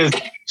worst is,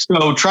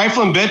 so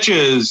Trifling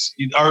Bitches,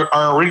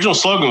 our original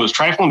slogan was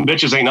Trifling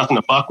Bitches ain't nothing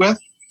to fuck with.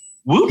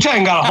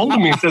 Wu-Tang got a hold of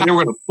me and said they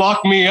were going to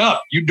fuck me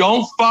up. You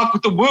don't fuck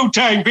with the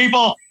Wu-Tang,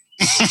 people.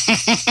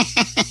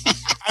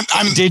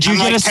 Did you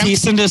get a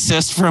cease and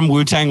desist from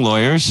Wu-Tang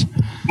lawyers?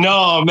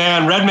 No,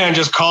 man. Redman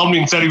just called me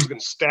and said he was going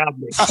to stab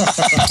me.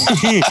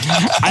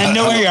 I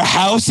know where your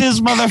house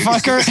is,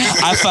 motherfucker.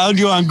 I found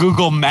you on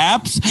Google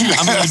Maps.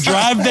 I'm going to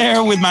drive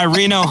there with my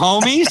Reno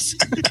homies.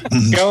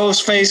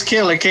 Ghostface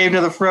Killer came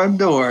to the front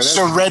door.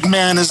 So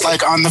Redman is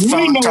like on the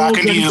phone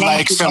talking to you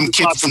like some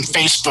kid from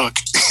Facebook.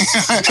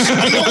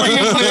 I know where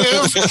you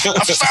live.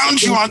 I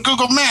found you on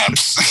Google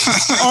Maps.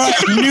 All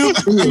right, new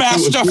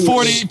Master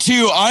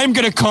 42. I'm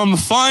gonna come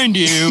find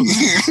you.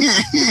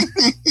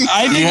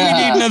 I think we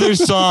need another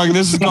song.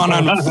 This has gone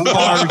on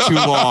far too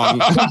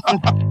long.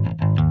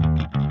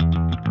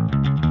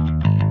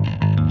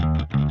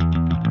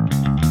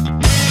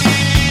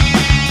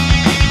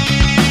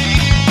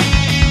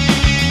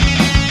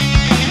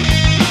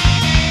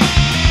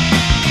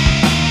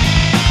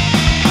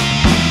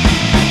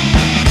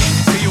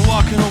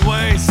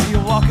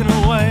 Walking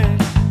away,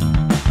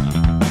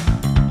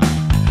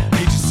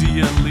 hate to see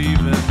you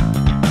leaving,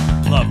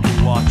 love to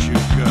watch you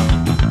go.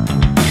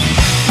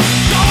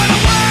 Going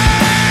away,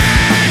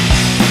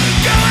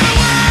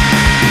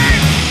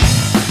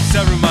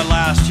 severing my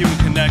last human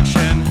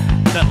connection,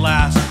 that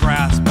last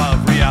grasp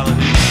of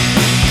reality.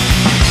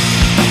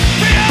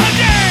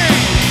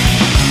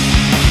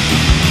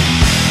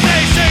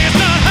 They say it's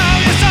not how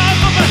you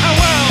suffer, but how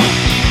well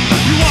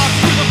you walk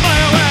through the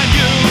fire and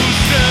you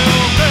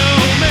still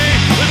fill me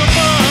with a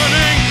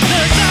burning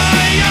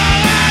desire,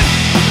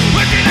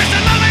 wickedness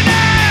and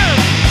loneliness,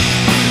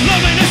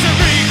 loneliness and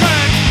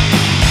regret.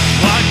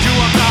 I'd do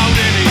about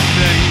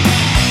anything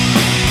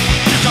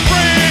just to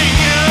bring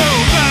you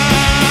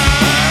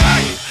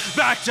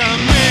back to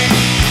me.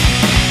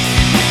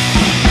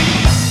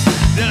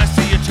 Then I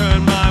see you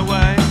turn my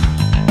way,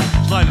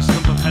 slightest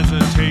hint of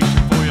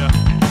hesitation for you,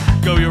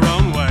 go your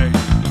own way.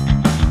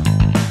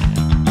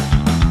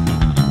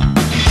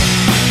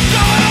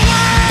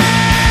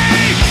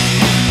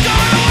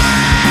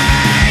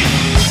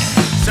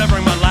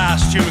 Severing my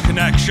last human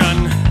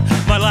connection,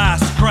 my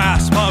last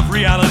grasp of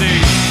reality.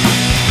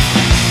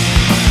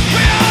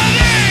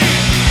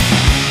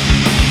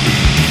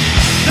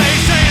 They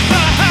say it's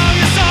not how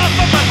you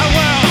suffer, but how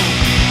well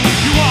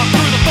you walk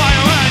through the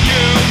fire and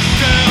you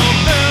still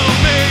fill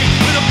me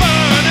with a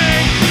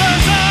burning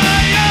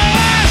desire,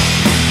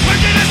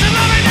 wickedness and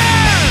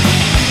loneliness,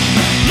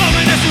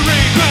 loneliness and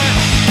regret.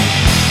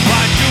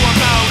 I'd do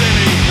about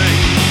anything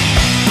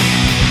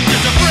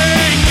just to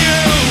bring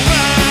you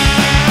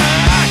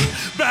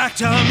back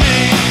to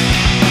me.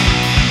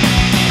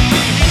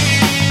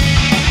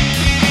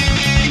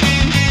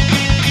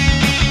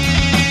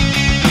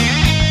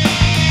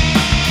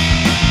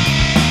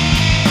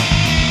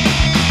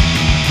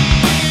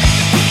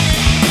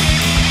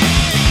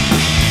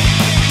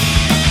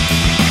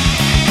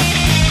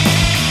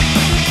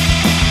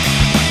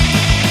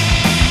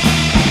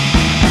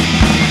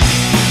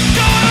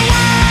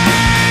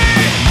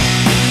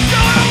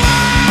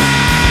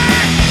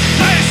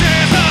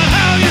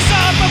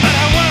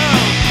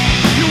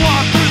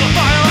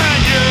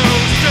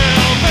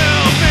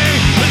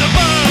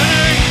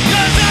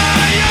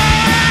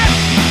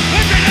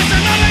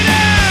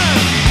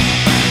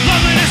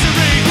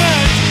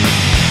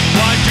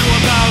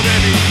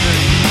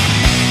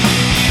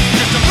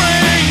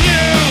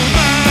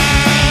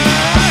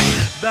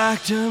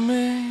 Back to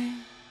me.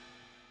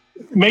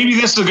 Maybe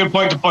this is a good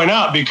point to point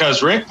out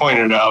because Rick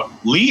pointed out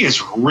Lee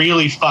is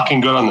really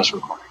fucking good on this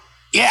recording.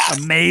 Yeah,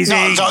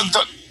 amazing. No,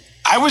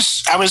 I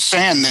was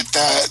saying that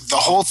the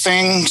whole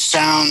thing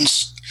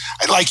sounds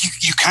like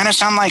you kind of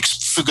sound like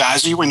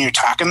Fugazi when you're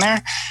talking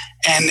there.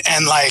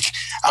 And like,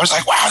 I was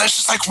like, wow, this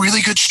is like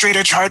really good straight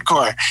edge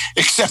hardcore.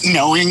 Except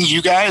knowing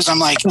you guys, I'm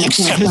like,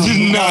 except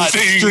nothing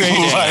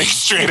like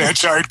straight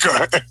edge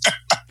hardcore.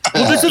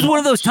 Well, this is one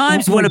of those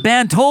times when a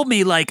band told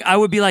me, like, I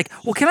would be like,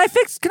 well, can I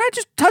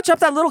just touch up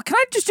that little, can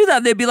I just do that?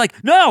 And they'd be like,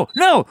 no,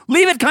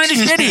 leave it kind of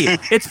shitty.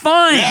 It's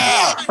fine.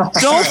 Yeah.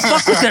 Don't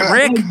fuck with it,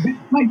 Rick.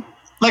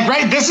 Like,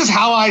 right, this is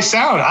how I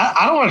sound.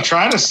 I don't want to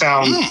try to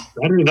sound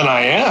better than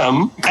I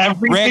am.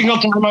 Every single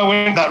time I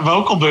went in that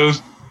vocal booth,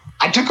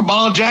 I took a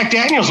bottle of Jack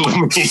Daniels with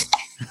me.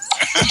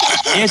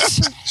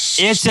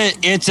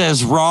 It's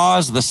as raw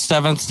as the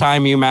seventh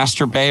time you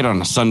masturbate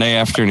on a Sunday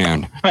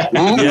afternoon.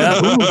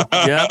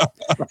 Yeah.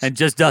 And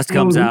just dust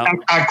comes out.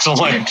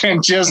 Excellent.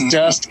 And just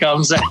dust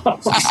comes out.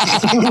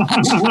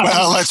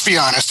 Well, let's be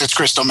honest, it's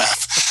crystal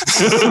meth.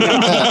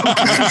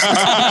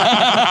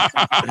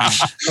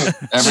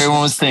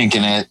 Everyone was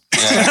thinking it.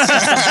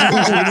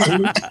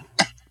 Yeah.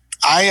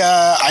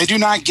 I do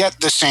not get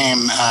the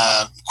same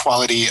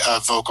quality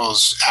of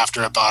vocals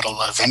after a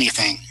bottle of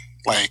anything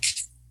like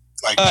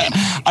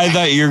I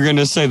thought you were going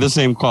to say the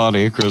same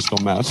quality of crystal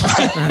meth.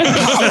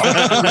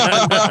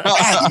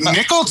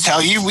 Nick will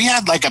tell you we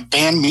had like a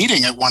band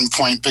meeting at one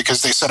point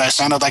because they said I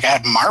sounded like I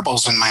had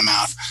marbles in my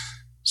mouth.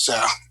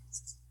 So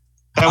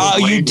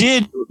you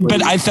did,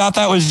 but I thought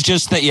that was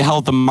just that you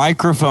held the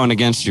microphone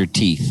against your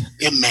teeth.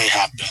 It may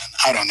have been.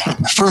 I don't know.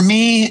 For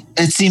me,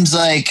 it seems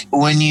like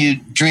when you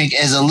drink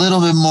is a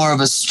little bit more of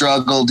a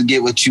struggle to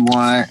get what you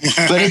want.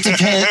 But it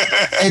depends.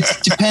 It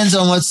depends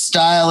on what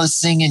style of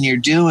singing you're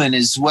doing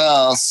as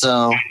well.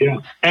 So, yeah.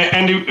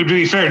 And to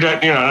be fair,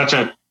 not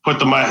to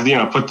put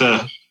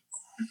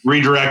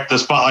redirect the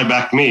spotlight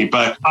back to me,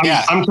 but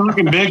I'm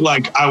talking big.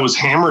 Like I was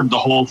hammered the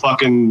whole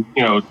fucking,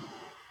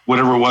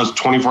 whatever it was,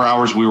 24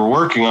 hours we were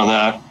working on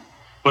that.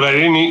 but I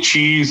didn't eat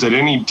cheese. I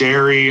didn't eat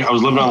dairy. I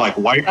was living on like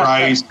white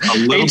rice.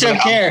 He took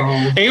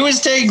care. He was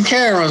taking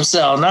care of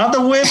himself, not the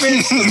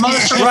whippets, the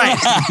mushrooms. Right.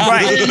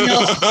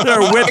 There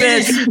were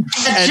whippets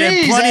and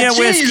then plenty of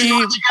whiskey.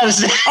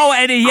 Oh,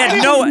 and he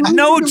had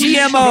no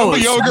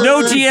GMOs.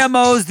 No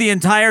GMOs the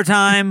entire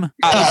time.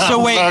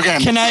 So wait,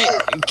 can I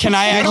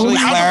actually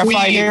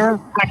clarify here?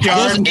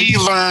 We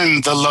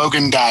learned the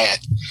Logan diet.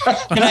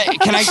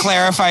 Can I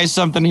clarify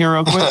something here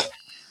real quick?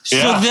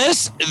 Yeah.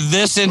 So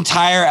this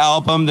entire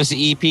album, this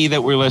EP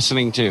that we're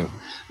listening to,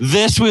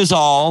 this was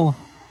all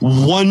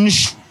one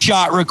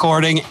shot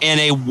recording in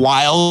a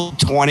wild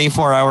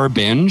 24-hour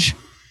binge?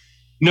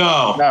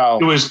 No.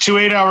 It was 2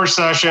 8-hour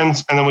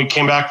sessions, and then we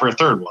came back for a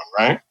third one,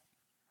 right?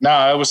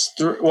 No, it was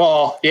three.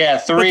 Well, yeah,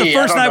 three. But the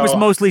first night was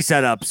mostly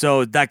set up,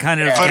 so that kind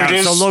of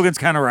counts. So Logan's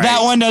kind of right.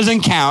 That one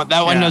doesn't count.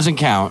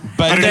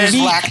 But it is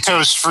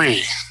lactose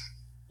free.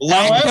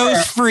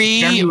 Lactose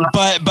free,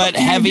 but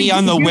heavy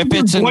on the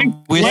whippets and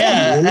whiskey.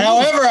 Yeah.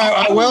 However,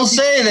 I will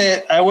say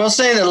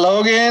that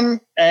Logan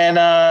and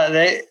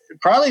they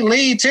probably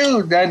Lee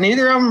too. That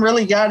neither of them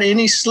really got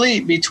any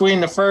sleep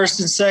between the first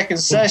and second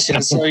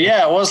session. So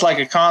yeah, it was like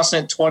a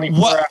constant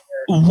 24 hours.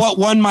 What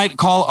one might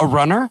call a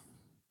runner.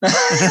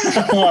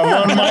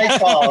 One might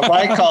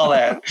call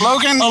that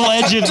Logan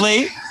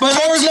allegedly, but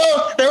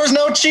there was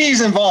no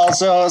cheese involved,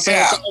 so it's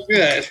all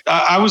good.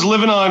 I was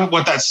living on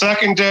that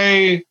second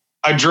day.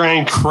 I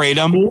drank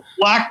Kratom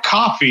black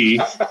coffee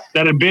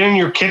that had been in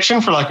your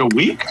kitchen for like a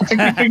week. I think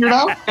we figured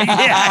out.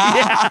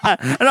 yeah.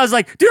 And I was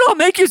like, dude, I'll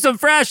make you some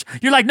fresh.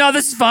 You're like, no,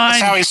 this is fine.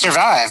 That's how he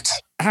survived.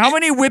 How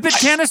many whippet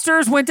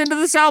canisters went into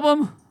this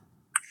album?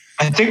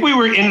 I think we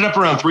ended up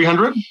around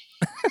 300.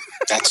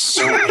 That's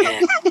so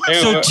weird.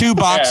 So 2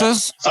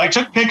 boxes. So I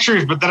took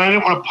pictures, but then I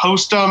didn't want to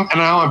post them, and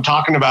now I'm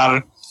talking about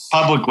it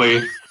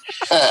publicly.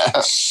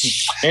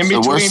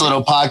 The Worst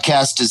Little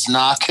Podcast does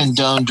not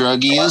condone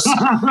drug use.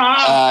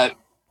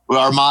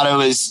 Our motto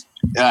is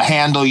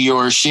handle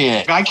your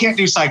shit. I can't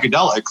do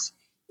psychedelics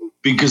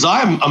because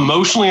I'm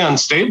emotionally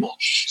unstable.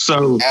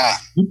 So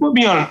you put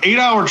me on an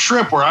 8-hour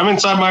trip where I'm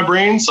inside my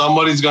brain,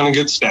 somebody's going to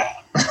get stabbed.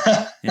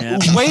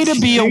 Way to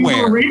be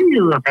aware.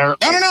 No.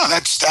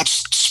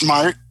 That's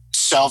smart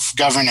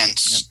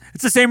self-governance. Yep.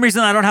 It's the same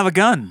reason I don't have a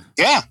gun.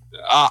 Yeah.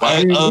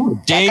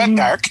 Ding.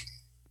 Dark.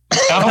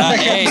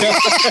 Hey,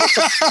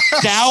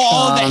 now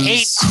all the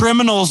 8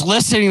 criminals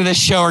listening to this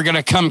show are going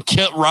to come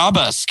rob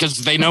us because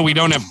they know we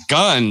don't have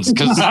guns.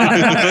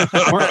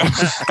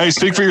 Hey,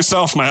 speak for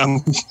yourself,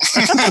 man.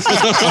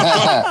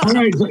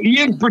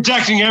 Ian's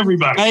protecting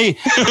everybody. Hey,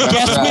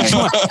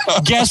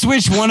 guess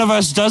which one of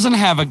us doesn't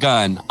have a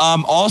gun?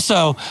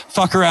 Also,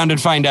 fuck around and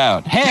find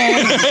out.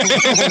 Hey, Logan,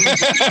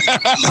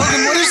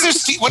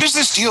 what is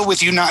this deal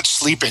with you not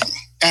sleeping?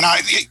 And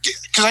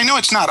because I know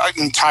it's not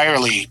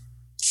entirely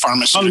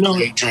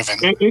pharmaceutically driven.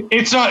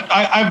 It's not.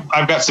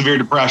 I've got severe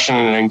depression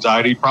and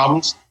anxiety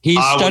problems. He's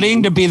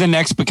studying to be the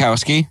next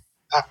Bukowski.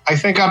 I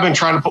think I've been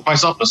trying to put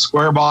myself in a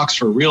square box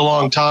for a real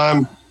long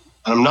time,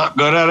 and I'm not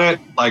good at it.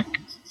 Like,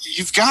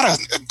 you've got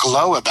a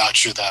glow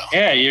about you, though.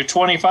 Yeah, you're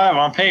 25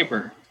 on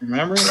paper.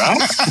 Remember? Right?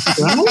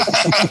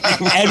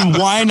 And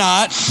why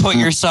not put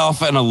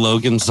yourself in a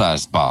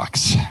Logan-sized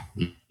box?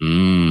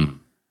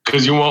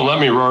 Because you won't let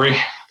me, Rory.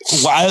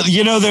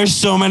 Well, there's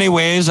so many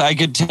ways I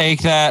could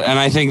take that, and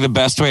I think the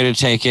best way to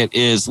take it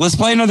is let's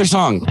play another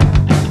song.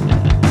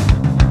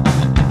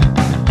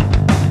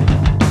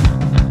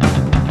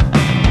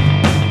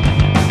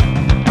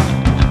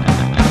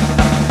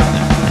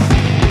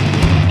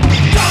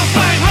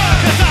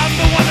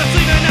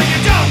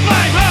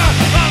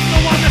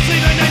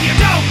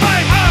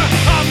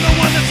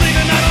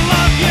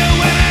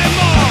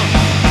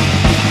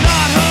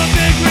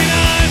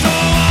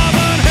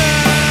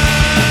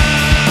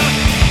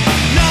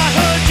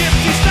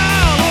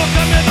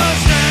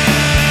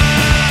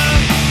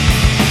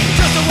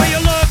 Just the way you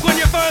look when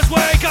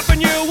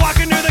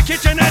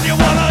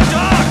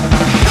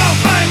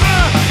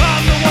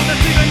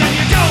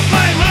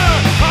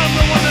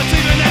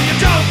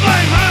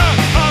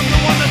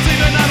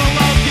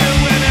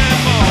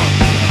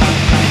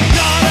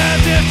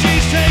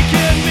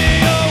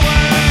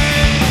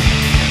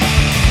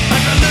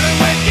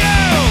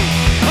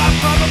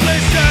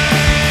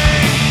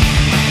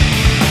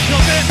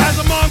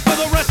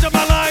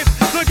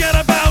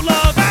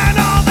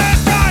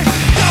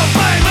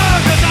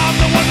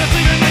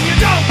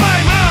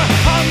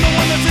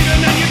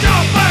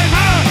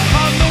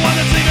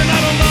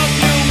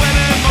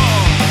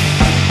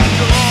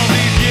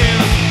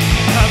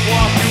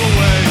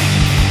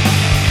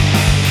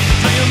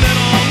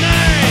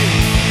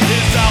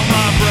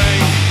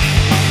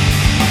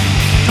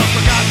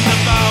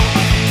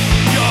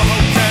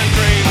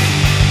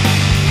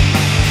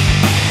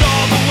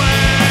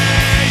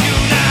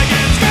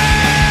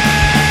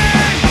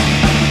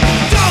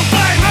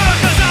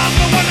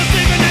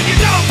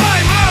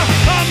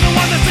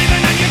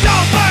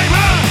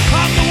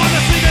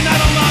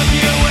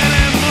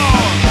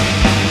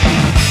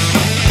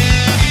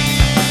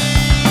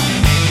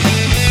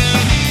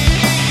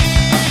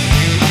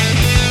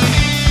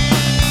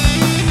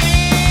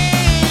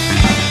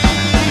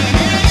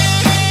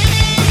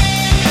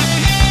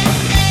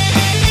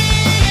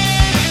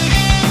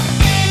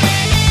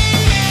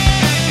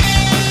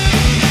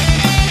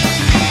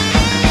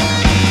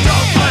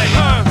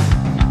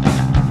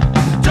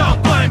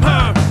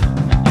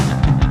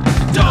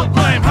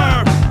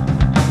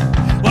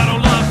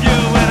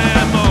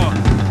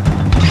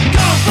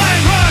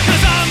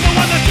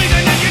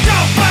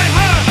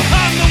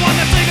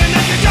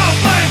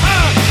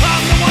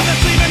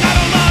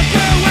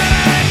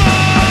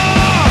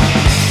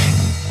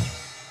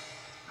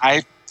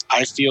I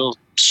feel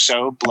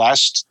so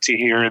blessed to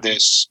hear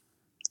this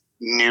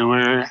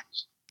newer,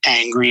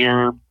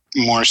 angrier,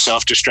 more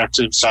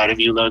self-destructive side of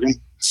you, Logan.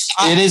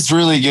 It is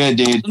really good,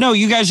 dude. No,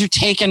 you guys are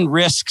taking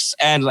risks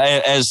and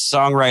as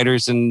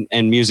songwriters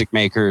and music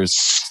makers.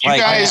 You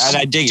guys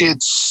I dig did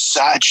it.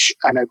 such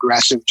an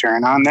aggressive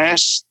turn on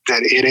this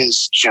that it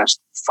is just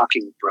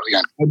fucking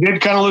brilliant. I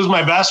did kind of lose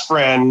my best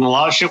friend. And a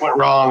lot of shit went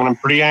wrong, and I'm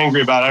pretty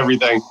angry about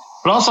everything.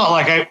 But also,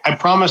 like, I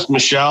promised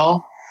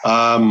Michelle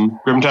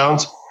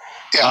Grimtones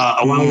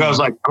a while ago. I was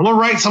like, I'm gonna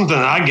write something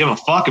that I give a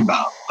fuck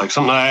about, like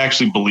something I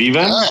actually believe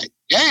in.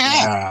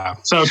 Yeah.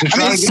 So to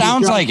try it to get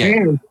sounds like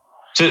it.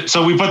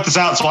 So we put this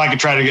out so I could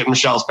try to get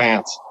Michelle's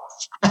pants.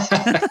 Okay,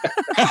 well,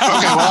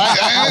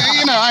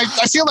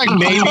 I feel like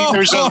maybe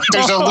there's a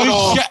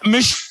little.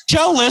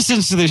 Michelle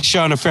listens to this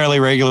show on a fairly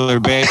regular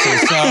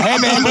basis. So, hey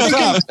man, what's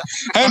up?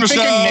 Hey, I'm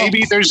thinking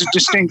maybe there's a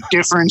distinct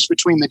difference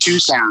between the two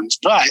sounds,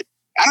 but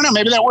I don't know.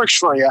 Maybe that works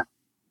for you.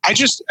 I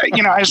just,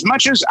 as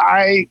much as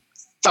I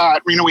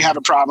thought Reno We Have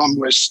a Problem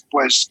was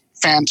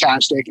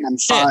fantastic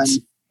and fun. It's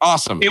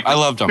awesome. I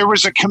loved them. There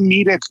was a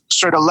comedic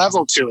sort of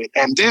level to it,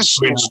 and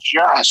this is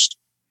just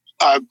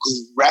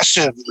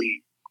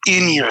aggressively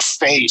in your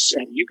face,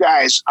 and you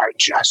guys are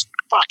just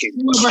fucking.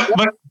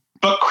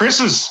 But Chris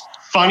is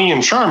funny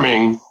and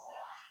charming.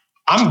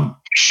 I'm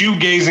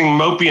shoegazing,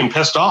 mopey, and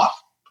pissed off.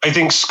 I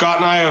think Scott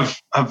and I have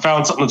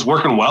found something that's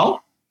working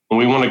well, and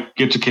we want to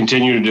get to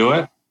continue to do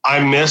it. I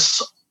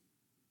miss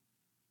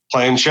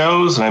playing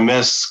shows, and I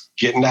miss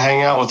getting to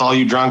hang out with all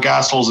you drunk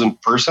assholes in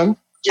person.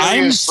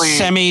 I'm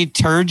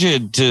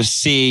semi-turgid to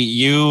see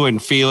you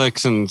and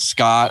Felix and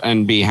Scott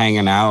and be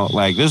hanging out.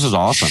 Like, this is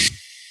awesome.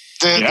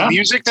 The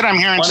music that I'm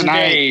hearing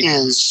tonight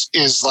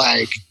is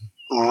like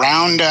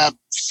roundup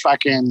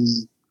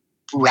fucking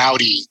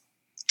rowdy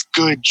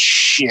good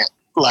shit.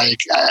 Like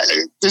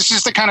this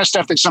is the kind of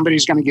stuff that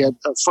somebody's going to get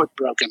a foot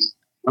broken.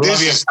 I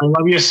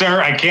love you,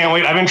 sir. I can't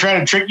wait. I've been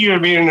trying to trick you to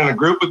being in a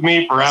group with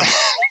me forever.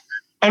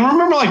 And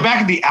remember, like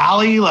back at the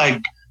alley,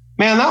 like,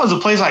 man, that was a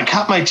place I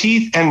cut my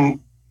teeth, and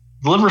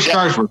the liver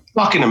scars were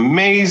fucking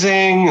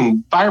amazing,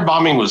 and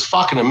firebombing was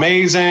fucking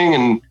amazing,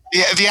 and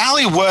yeah, the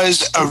alley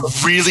was a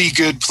really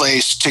good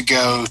place to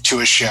go to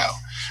a show,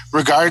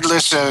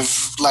 regardless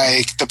of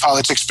like the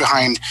politics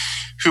behind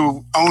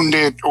who owned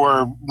it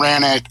or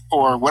ran it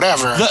or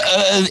whatever.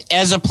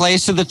 As a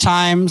place of the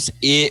times,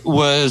 it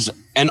was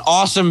an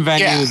awesome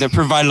venue that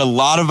provided a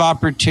lot of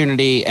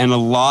opportunity, and a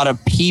lot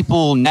of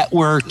people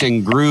networked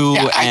and grew.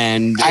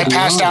 I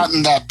passed out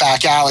in that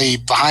back alley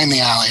behind the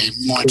alley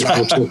more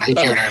times than I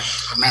care to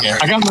remember.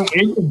 I got my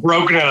ankle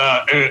broken at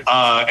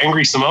a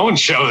Angry Samoan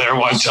show there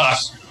one time.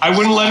 I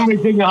wouldn't let anybody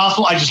take me to the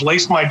hospital. I just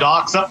laced my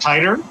docs up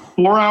tighter.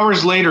 4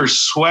 hours later,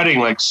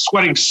 sweating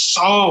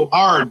so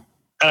hard,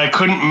 and I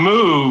couldn't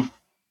move.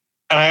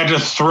 And I had to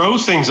throw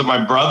things at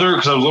my brother,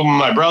 because I was living with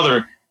my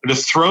brother. I had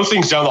to throw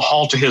things down the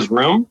hall to his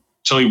room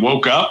till he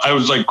woke up. I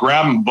was like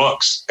grabbing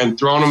books and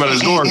throwing them at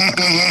his door.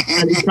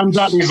 And he comes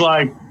out and he's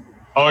like,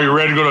 "Oh, you're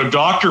ready to go to a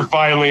doctor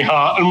finally,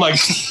 huh?" And I'm like,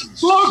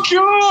 "Look,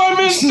 I'm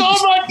in so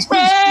much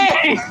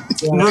pain."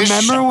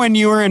 Remember when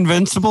you were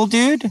invincible,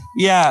 dude?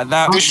 Yeah,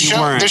 This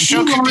show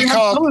could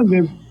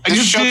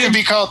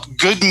be called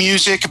 "Good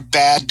Music,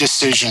 Bad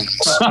Decisions."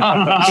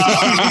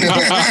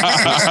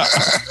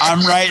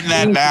 I'm writing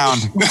that down.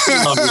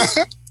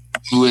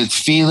 With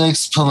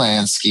Felix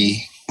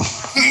Polanski.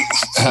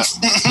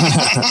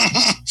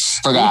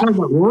 Forgot.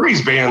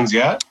 Rory's bands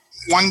yet?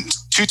 1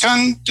 2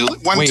 ton?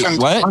 Wait,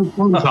 what?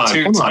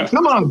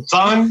 Come on,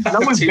 son.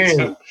 That was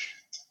band.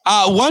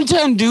 1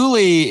 Ton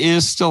Dooley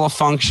is still a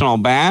functional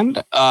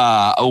band.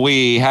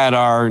 We had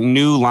our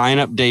new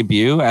lineup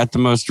debut at the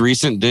most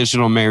recent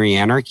Digital Merry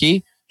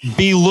Anarchy.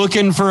 Be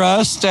looking for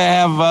us to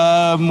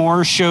have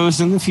more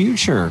shows in the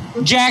future.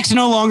 Jack's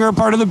no longer a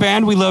part of the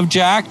band. We love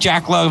Jack.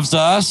 Jack loves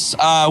us.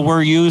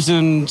 We're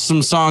using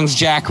some songs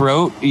Jack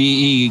wrote.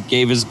 He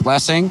gave his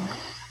blessing.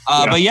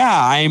 But yeah,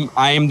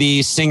 I am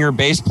the singer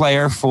bass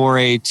player for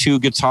a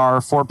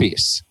 2-guitar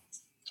 4-piece.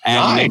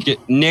 And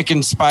Nick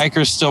and Spike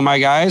are still my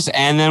guys.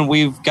 And then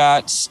we've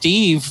got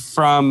Steve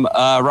from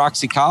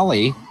Roxy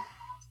Collie.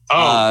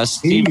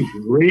 Steve's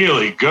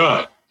really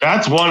good.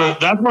 That's one of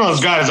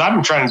those guys I've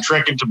been trying to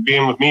trick into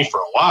being with me for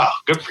a while.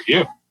 Good for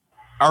you.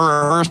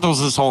 Our rehearsals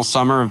this whole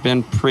summer have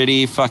been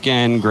pretty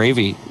fucking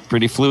gravy,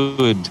 pretty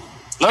fluid.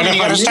 Logan, you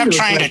gotta stop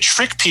trying to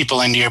trick people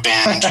into your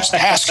band and just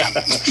ask them.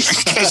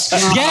 Because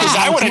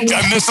I would have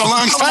done this a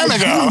long time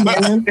ago.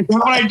 It's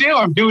not what I do.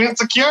 I'm doing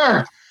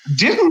Insecure.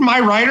 Didn't my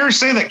writer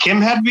say that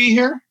Kim had to be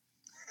here?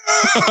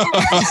 He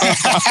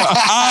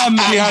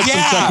had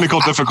some technical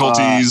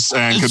difficulties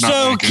and could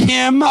not make it.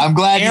 Kim, I'm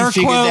glad you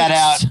figured that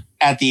out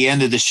at the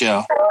end of the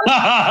show.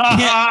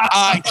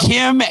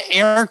 Kim,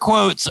 air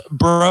quotes,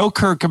 broke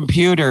her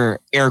computer,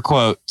 air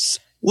quotes.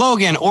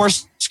 Logan or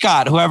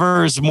Scott,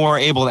 whoever is more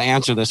able to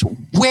answer this,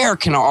 where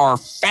can our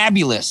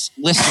fabulous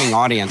listening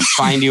audience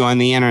find you on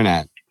the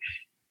internet?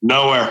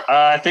 Nowhere.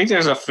 I think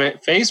there's a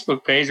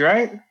Facebook page,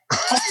 right?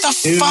 What the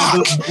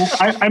fuck?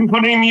 I'm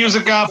putting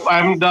music up.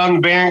 I haven't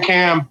done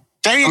Bandcamp.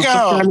 There you I'm still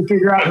go. trying to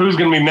figure out who's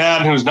going to be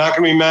mad and who's not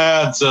going to be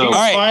mad. So You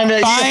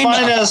can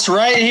find us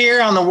right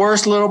here on the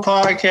Worst Little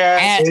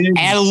Podcast.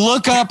 And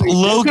look up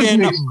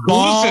Logan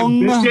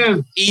Bong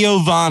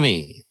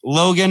Iovani.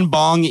 Logan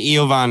Bong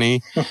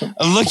Iovani.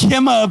 Look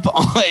him up.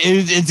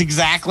 It's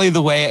exactly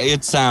the way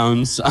it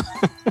sounds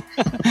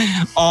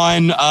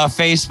on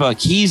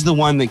Facebook. He's the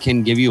one that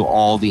can give you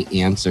all the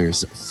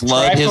answers.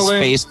 Flood his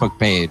Facebook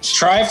page.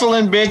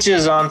 Trifling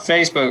Bitches on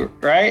Facebook,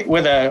 right?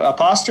 With a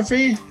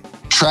apostrophe?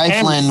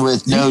 Trifling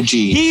with no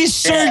G. He's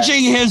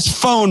searching his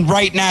phone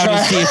right now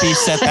to see if he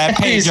set that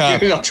page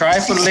up.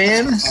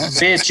 Trifling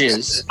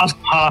Bitches.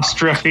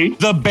 Apostrophe.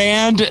 The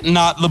band,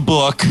 not the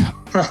book.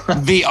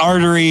 The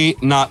artery,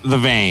 not the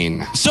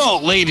vein. So,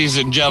 ladies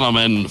and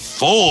gentlemen,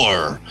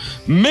 for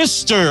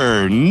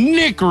Mr.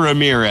 Nick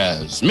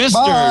Ramirez,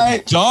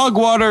 Mr.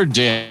 Dogwater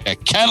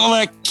Dick,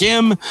 Cadillac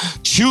Kim,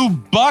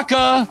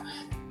 Chewbacca,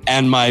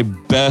 and my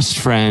best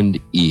friend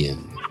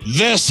Ian.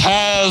 This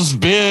has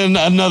been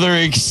another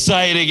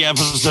exciting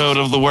episode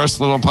of the Worst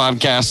Little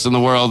Podcast in the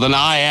World, and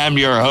I am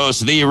your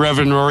host, the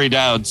Reverend Rory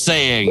Dowd,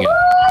 saying,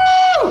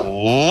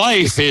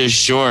 life is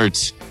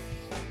short.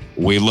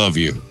 We love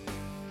you.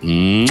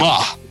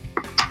 Mwah.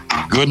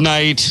 Good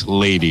night,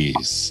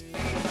 ladies.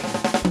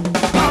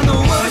 On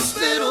the Worst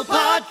Little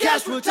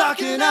Podcast, we're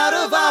talking out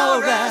of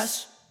our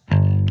ass.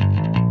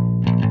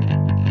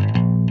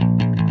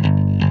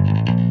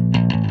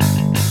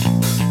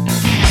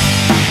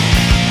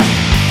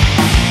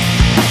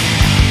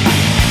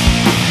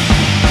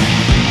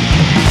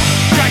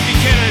 Jackie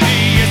Kennedy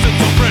isn't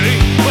so pretty,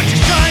 but she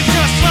shines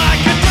just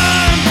like a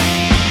dime.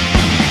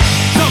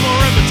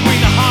 Somewhere in between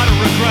the heart and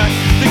regret,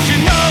 think she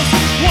knows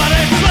what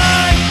it's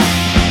like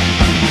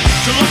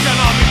to look down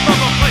on me from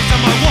a place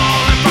on my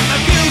wall, and from the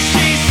view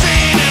she's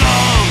seen it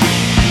all.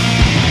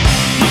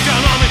 Look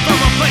down on me from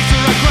a place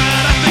of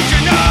regret, I think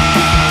you know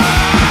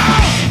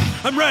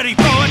I'm ready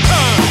for a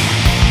turn.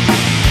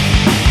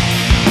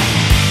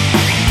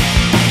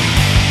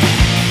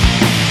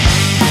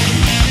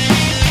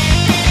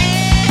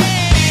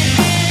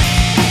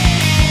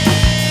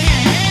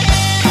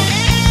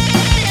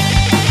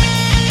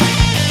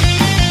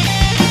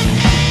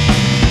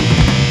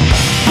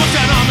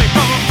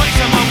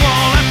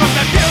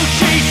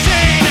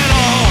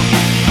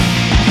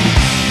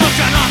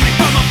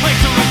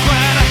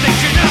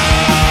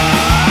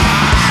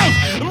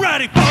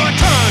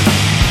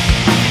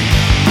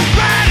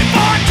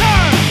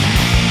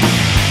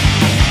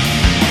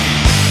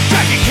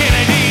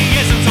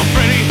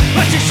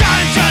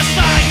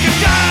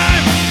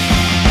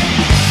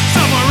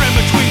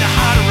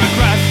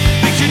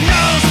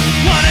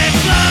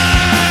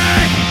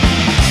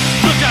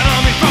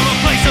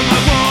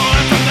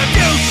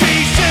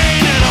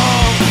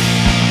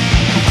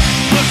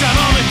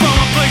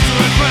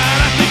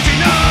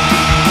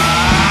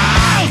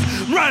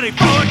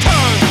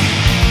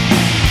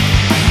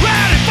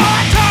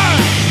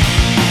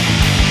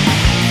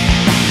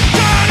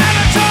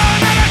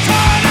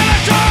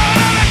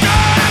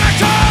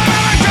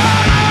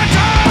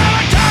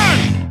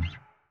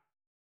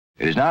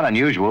 It is not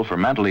unusual for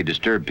mentally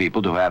disturbed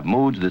people to have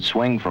moods that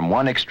swing from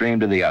one extreme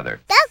to the other.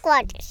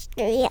 Dogwater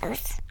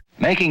Studios.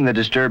 Making the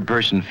disturbed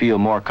person feel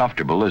more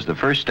comfortable is the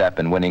first step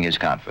in winning his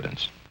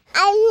confidence.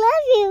 I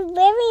love you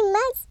very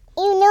much.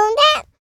 You know that?